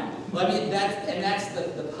 for now. Well, I mean, that's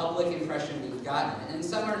the public impression we've gotten. And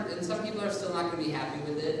some people are still not going to be happy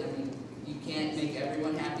with it. I mean, you can't make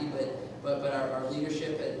everyone happy, but our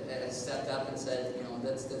leadership has stepped up and said,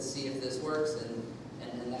 let's see if this works, and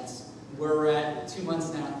that's where we're at 2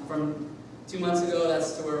 months now. From 2 months ago,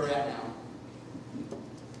 that's to where we're at now.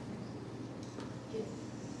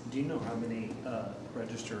 Do you know how many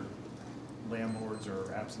registered landlords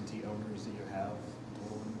or absentee owners that you have?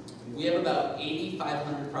 We have about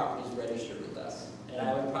 8,500 properties registered with us, and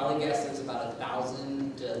I would probably guess there's about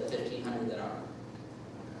 1,000 to 1,500 that aren't.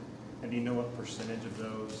 And do you know what percentage of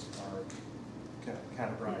those are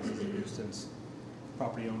categorized as a nuisance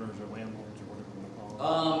property owners or landlords or whatever you want to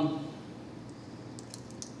call them?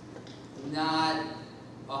 Not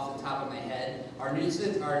off the top of my head. Our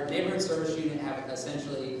neighborhood service unit have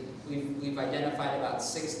essentially, we've identified about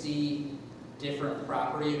 60 different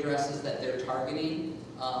property addresses that they're targeting.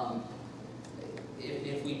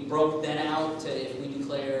 If we broke then out to, if we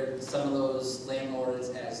declared some of those landlords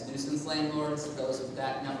as nuisance landlords,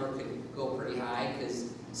 that number could go pretty high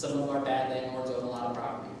because some of our bad landlords own a lot of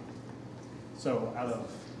property. So out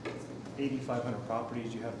of 8,500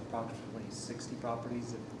 properties, you have approximately 60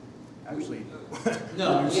 properties that actually...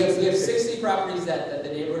 No, we have 60 properties that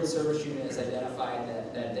the neighborhood service unit has identified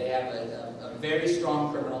that they have a very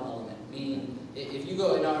strong criminal element. Meaning, if you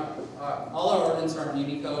go in all our ordinance are in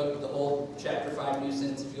Unicode, the whole Chapter 5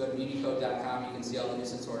 nuisance. If you go to unicode.com, you can see all the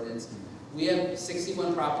nuisance ordinance. We have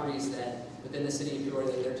 61 properties that within the city of Peoria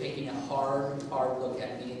that they're taking a hard look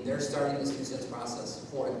at. Meaning, they're starting this nuisance process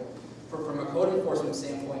for it. From a code enforcement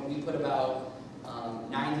standpoint, we put about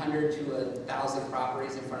 900 to 1,000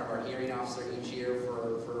 properties in front of our hearing officer each year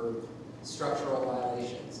for structural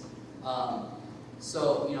violations.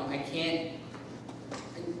 So, I can't.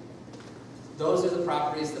 Those are the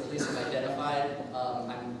properties the police have identified.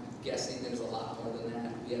 I'm guessing there's a lot more than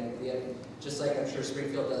that. We have just like I'm sure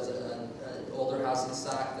Springfield does, an older housing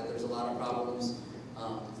stock that there's a lot of problems.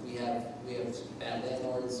 We have bad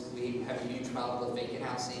landlords. We have a huge problem with vacant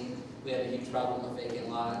housing. We have a huge problem with vacant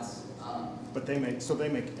lots. But they make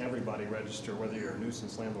everybody register, whether you're a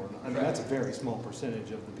nuisance landlord. I mean, that's a very small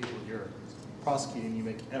percentage of the people you're prosecuting. You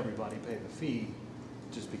make everybody pay the fee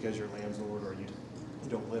just because you're a landlord or you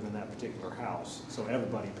don't live in that particular house. So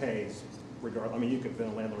everybody pays, regardless. I mean, you could have been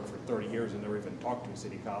a landlord for 30 years and never even talked to a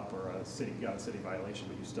city cop or a city violation,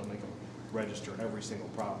 but you still make them register every single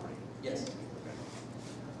property. Yes. Okay.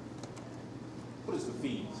 What is the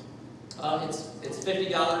fees? It's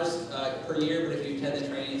 $50 per year, but if you attend the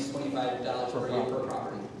training, it's $25 per year per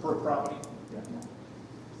property. Per property? Yeah.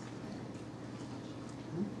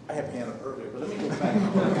 I had my hand up earlier, but let me go back.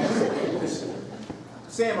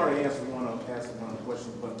 Sam already answered one of the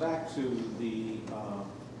questions, but back to the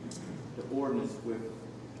ordinance with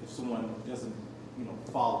if someone doesn't,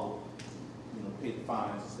 follow, pay the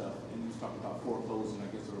fines and stuff, and you was talking about foreclosing, I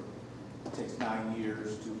guess, or it takes 9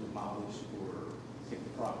 years to demolish or take the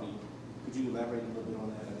property. Could you elaborate a little bit on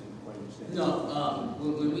that? I didn't quite understand. No,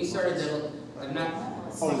 when we started to, I'm not.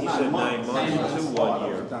 Oh, He it's said 9 9 months. months to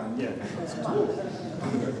 1 year. Yeah.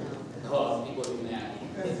 Oh, people do that.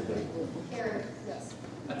 Karen, yes.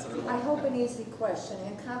 That's a real. I hope an easy question,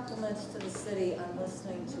 and compliments to the city on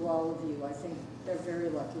listening to all of you. I think they're very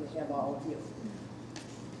lucky to have all of you.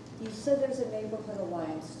 You said there's a neighborhood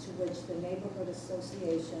alliance to which the neighborhood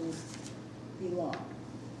associations belong.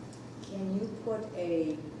 Can you put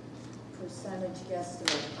a percentage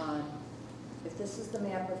guesstimate on, if this is the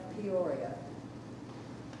map of Peoria,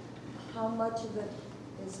 how much of it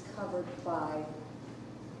is covered by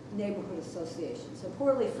neighborhood associations? A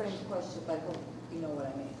poorly framed question, but I hope you know what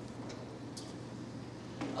I mean.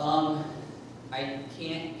 I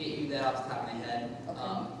can't get you that off the top of my head.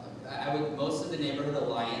 Okay. Most of the neighborhood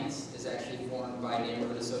alliance is actually formed by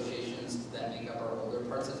neighborhood associations that make up our older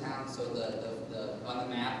parts of town. So on the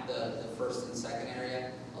map, the first and second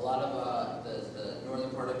area, a lot of the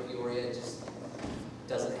northern part of Peoria just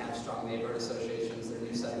doesn't have strong neighborhood associations. They're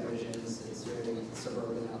new subdivisions. It's very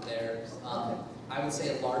suburban out there. I would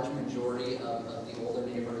say a large majority of the older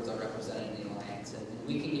neighborhoods are represented in the alliance, and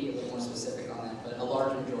we can get you a little more specific on that, but a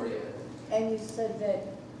large majority of it. And you said that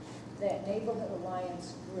that neighborhood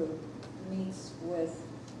alliance group meets with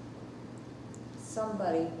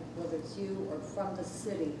somebody, whether it's you or from the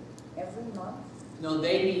city, every month? No,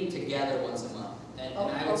 they meet together once a month, and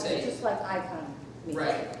I would say just like Icon meets.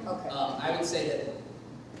 right. Okay. I would say that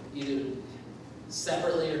either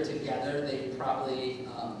separately or together, they probably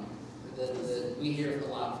we hear a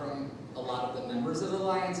lot from a lot of the members of the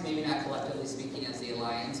alliance. Maybe not collectively speaking as the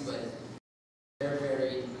alliance, but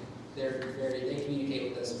they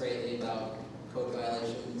communicate with us greatly about code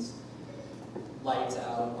violations, lights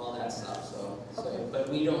out, all that stuff. But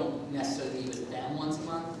we don't necessarily meet with them once a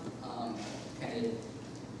month, kind of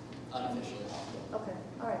unofficially. Okay,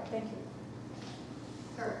 all right, thank you.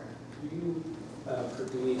 Kurt. Do you, for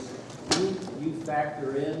Denise, do you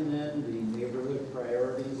factor in then the neighborhood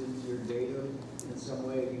priorities into your data in some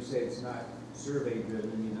way? You say it's not survey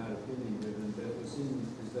driven, you're not opinion driven, but it would seem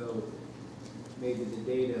as though maybe the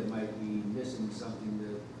data might be missing something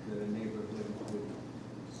that a neighborhood would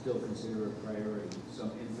still consider a priority,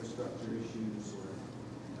 some infrastructure issues or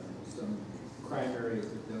some crime areas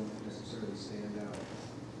that don't necessarily stand out.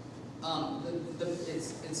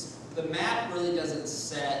 The map really doesn't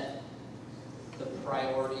set the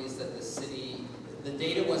priorities that the city, the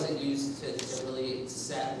data wasn't used to really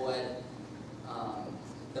set what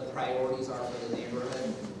the priorities are for the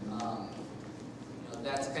neighborhood.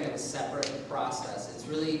 That's kind of a separate process. It's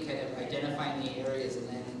really kind of identifying the areas and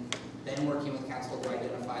then working with council to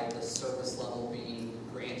identify the service level being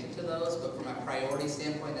granted to those. But from a priority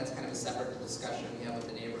standpoint, that's kind of a separate discussion we have with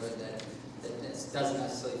the neighborhood that doesn't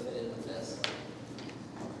necessarily fit in with this.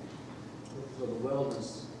 So the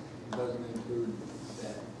wellness doesn't include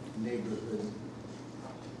that neighborhood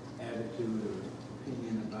attitude or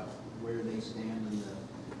opinion about where they stand in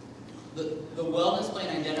the wellness plan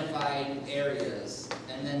identified areas,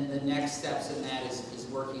 and then the next steps in that is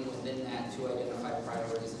working within that to identify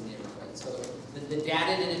priorities in neighborhoods. So the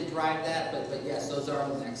data didn't drive that, but yes, those are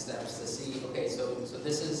the next steps to see, okay, so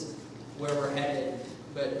this is where we're headed,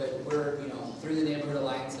 but we're, through the Neighborhood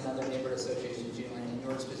Alliance and other neighborhood associations, and in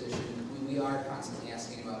York's position, we are constantly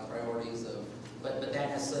asking about priorities of, but that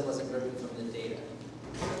necessarily wasn't driven from the data.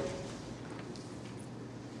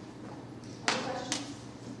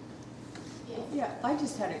 Yeah, I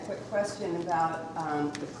just had a quick question about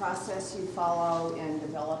the process you follow in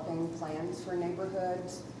developing plans for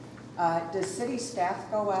neighborhoods. Does city staff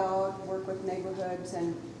go out, work with neighborhoods,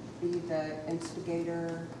 and be the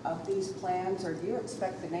instigator of these plans, or do you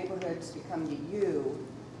expect the neighborhoods to come to you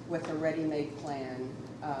with a ready-made plan,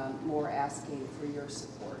 more asking for your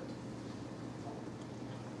support?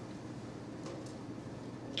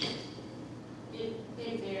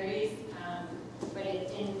 It varies, but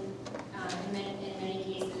in many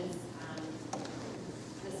cases,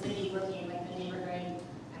 the city working with the neighborhood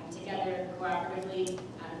together cooperatively,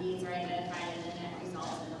 needs are identified and then that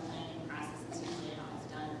results in a planning process. That's usually how it's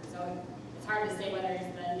done. So it's hard to say whether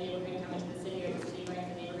it's the neighborhood coming to the city or the city going to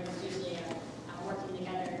the neighborhood. It's usually working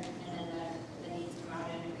together and then the needs come out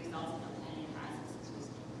and it results in a planning process.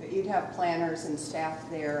 But you'd have planners and staff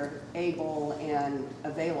there able and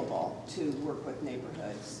available to work with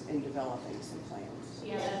neighborhoods in developing some plans.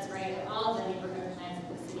 Yeah, that's right. All the neighborhood plans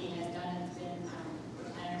that the city has done has been, the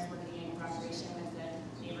planners working in cooperation with the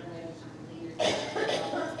neighborhood leaders.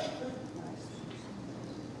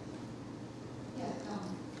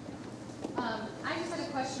 I just had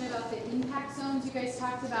a question about the impact zones. You guys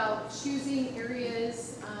talked about choosing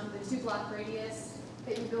areas, the 2-block radius,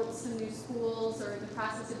 that you built some new schools or in the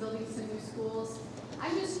process of building some new schools.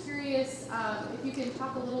 I'm just curious if you can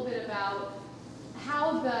talk a little bit about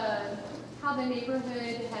how the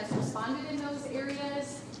neighborhood has responded in those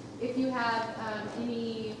areas. If you have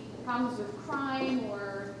any problems with crime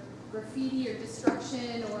or graffiti or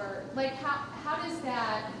destruction, or like how does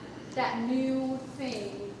that new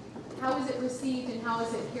thing, how is it received and how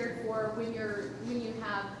is it cared for when you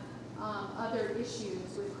have other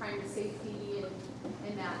issues with crime and safety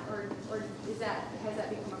and that, or has that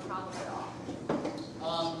become a problem at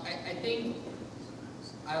all? I think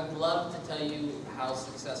I would love to tell you how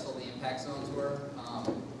successful the impact zones were.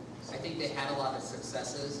 I think they had a lot of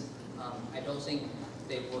successes. I don't think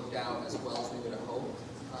they've worked out as well as we would have hoped.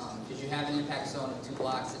 Because you have an impact zone of 2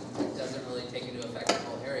 blocks, it doesn't really take into effect the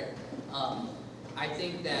whole area. I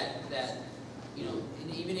think that you know,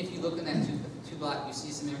 even if you look in that two block, you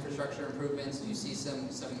see some infrastructure improvements, you see some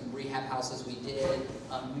rehab houses we did.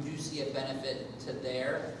 You do see a benefit to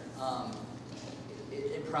there.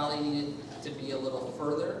 It probably needed to be a little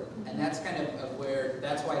further, and that's kind of where,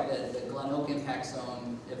 that's why the Glen Oak impact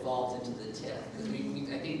zone evolved into the TIF. Because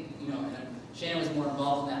I think, you know, and Shannon was more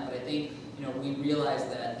involved in that, but I think, you know, we realized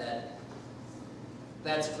that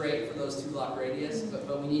that's great for those 2-block radius,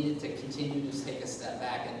 but we needed to continue to take a step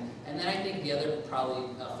back. And then I think the other probably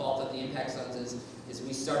fault of the impact zones is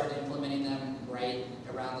we started implementing them right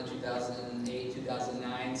around the 2008,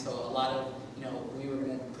 2009. So a lot of, you know, we were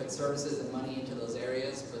going to put services and money into those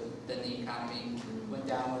areas, but then the economy went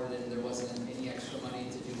downward and there wasn't any extra money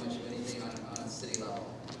to do much of anything on a city level.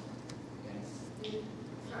 Okay.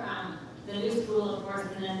 The new school, of course,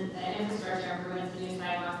 and then the infrastructure improvements, the new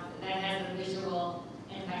sidewalks, that has a visual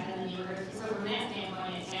impact on the neighborhood. So from that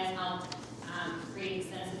standpoint, it has helped create a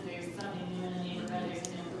sense that there's something new in the neighborhood, there's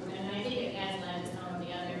an improvement. And I think it has led to some of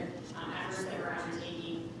the other efforts that we're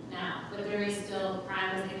undertaking now. But there is still,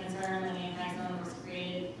 crime was a concern when the impact zone was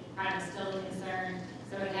created. Crime is still a concern.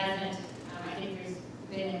 So it hasn't, I think there's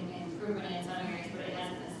been an improvement in some areas, but it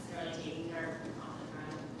hasn't necessarily taken care of all the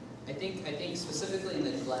crime. I think specifically in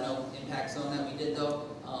the Glen Oak impact zone that we did though,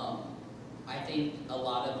 I think a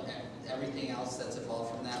lot of everything else that's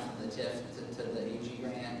evolved from that, from the TIF to the AG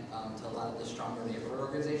grant, to a lot of the stronger neighborhood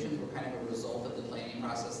organizations, were kind of a result of the planning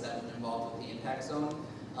process that was involved with the impact zone.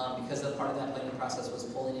 Because a part of that planning process was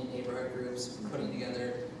pulling in neighborhood groups, putting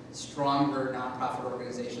together stronger nonprofit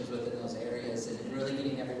organizations within those areas, and really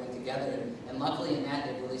getting everyone together. And luckily in that,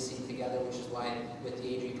 they really seemed together, which is why with the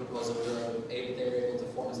AG proposal, they were able to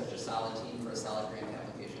form such a solid team for a solid grant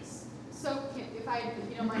application. So if you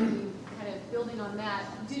don't mind me kind of building on that,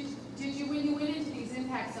 did you, when you went into these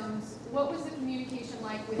impact zones, what was the communication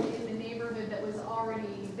like within the neighborhood that was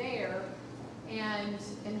already there? And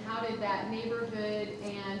how did that neighborhood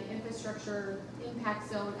and infrastructure impact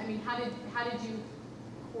zone, I mean, how did you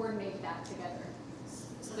coordinate that together?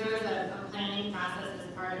 So there was a planning process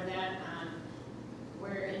as part of that,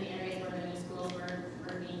 where in the areas where the new schools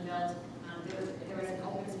were being built, there was an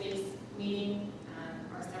open space meeting,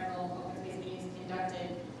 or several open space meetings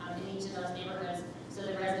conducted in each of those neighborhoods. So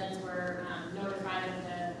the residents were notified of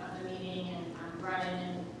the meeting and brought in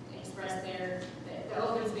and expressed the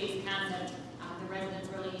open space concept. The residents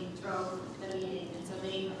really drove the meeting, and so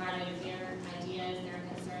they provided their ideas, their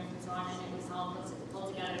concerns, and so on, and it was all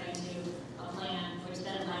pulled together into a plan, which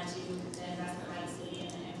then led to the investment by the city in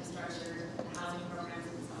the infrastructure, the housing programs,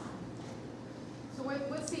 and so on. So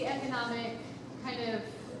what's the economic kind of,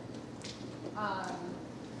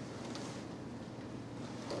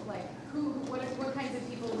 like, what kinds of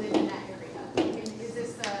people live in that area? I mean, is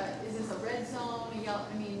this a red zone, a yellow,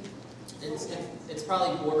 I mean? It's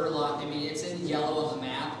probably borderline. I mean, it's in yellow on the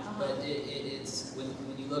map, but it's when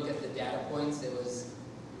you look at the data points, it was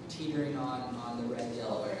teetering on the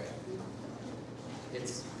red-yellow area.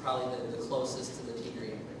 It's probably the closest to the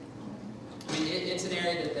teetering area. I mean, it's an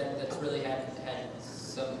area that's really had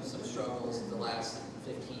some struggles the last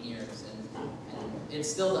 15 years, and it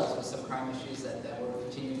still does with some crime issues that we're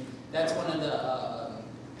continuing. That's one of the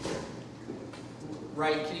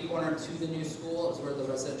right kitty corner to the new school is where the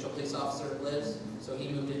residential police officer lives. So he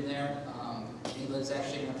moved in there. He lives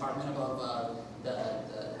actually in an apartment above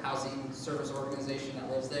the housing service organization that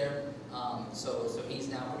lives there. So he's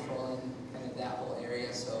now patrolling kind of that whole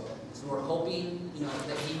area. So we're hoping, you know,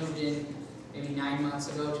 that he moved in maybe 9 months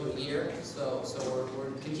ago to a year. So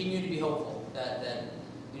we're continuing to be hopeful. that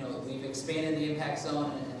you know, we've expanded the impact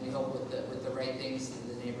zone, and we hope with the right things in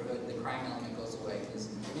the neighborhood, the crime element goes away. Because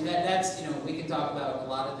I mean, that's, you know, we can talk about a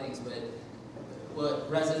lot of things, but what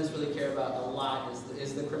residents really care about a lot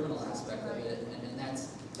is the criminal aspect of it, and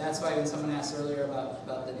that's why when someone asked earlier about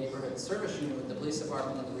the neighborhood service unit with the police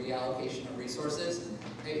department and the reallocation of resources,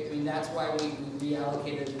 I mean, that's why we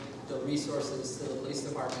reallocated the resources to the police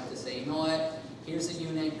department to say, you know what, here's a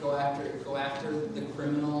unit, go after the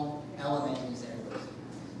criminal element in these areas.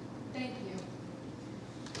 Thank you.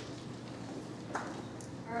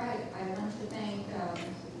 All right, I want to thank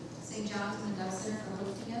St. John's and the Dove Center for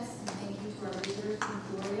hosting us, and thank you to our visitors from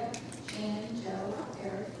Peoria, Shannon, Joe,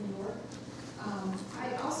 Eric, and York.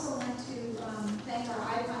 I also want to thank our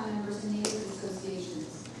ICON members and neighborhood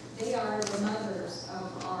associations. They are the mothers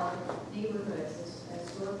of our neighborhoods,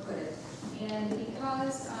 as York put it. And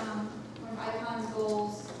because one of ICON's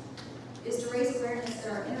goals is to raise awareness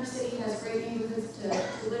that our inner city has great neighborhoods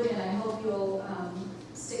to live in, I hope you'll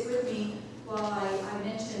stick with me while I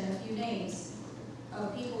mention a few names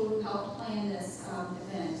of people who helped plan this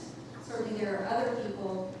event. Certainly there are other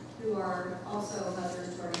people who are also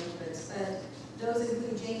mothers to our neighborhoods, but those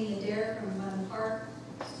include Jamie and Derek from Munn Park,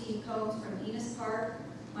 Steve Combs from Enos Park,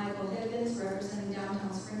 Michael Higgins representing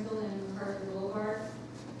downtown Springfield and MacArthur Boulevard,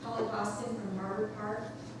 Holly Boston from Harvard Park,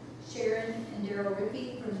 Sharon and Daryl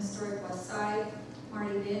Rippey from Historic West Side,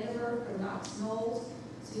 Marty Vandiver from Knox Knolls,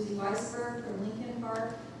 Susie Weisberg from Lincoln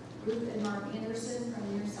Park, Ruth and Mark Anderson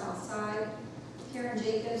from near South Side, Karen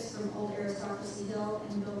Jacobs from Old Aristocracy Hill,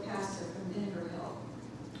 and Bill Pastor from Vinegar Hill.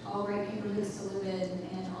 All great neighborhoods to live in,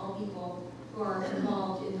 and all people who are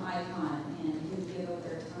involved in ICON and who give up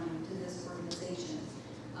their time to this organization.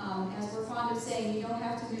 As we're fond of saying, you don't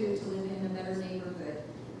have to move to live in a better neighborhood.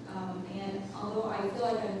 And although I feel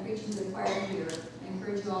like I'm preaching to the choir here, I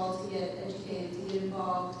encourage you all to get educated, to get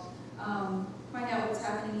involved, find out what's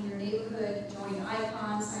happening in your neighborhood, join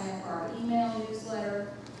ICON, sign up for our email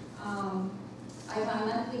newsletter. ICON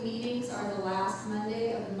monthly meetings are the last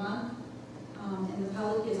Monday of the month, and the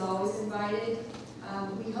public is always invited.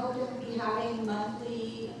 We hope to be having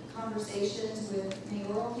monthly conversations with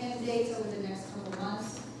mayoral candidates over the next couple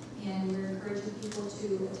months, and we're encouraging people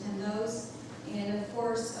to attend those. And of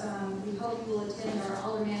course, we hope you will attend our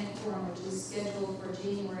Aldermanic Forum, which is scheduled for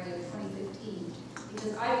January of 2015,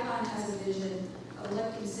 because ICON has a vision of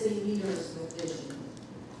electing city leaders with vision.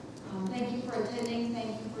 Thank you for attending,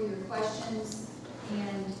 thank you for your questions,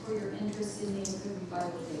 and for your interest in neighborhood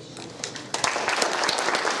revitalization.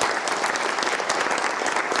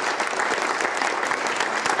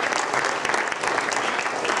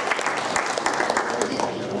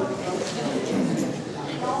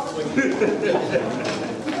 Thank you.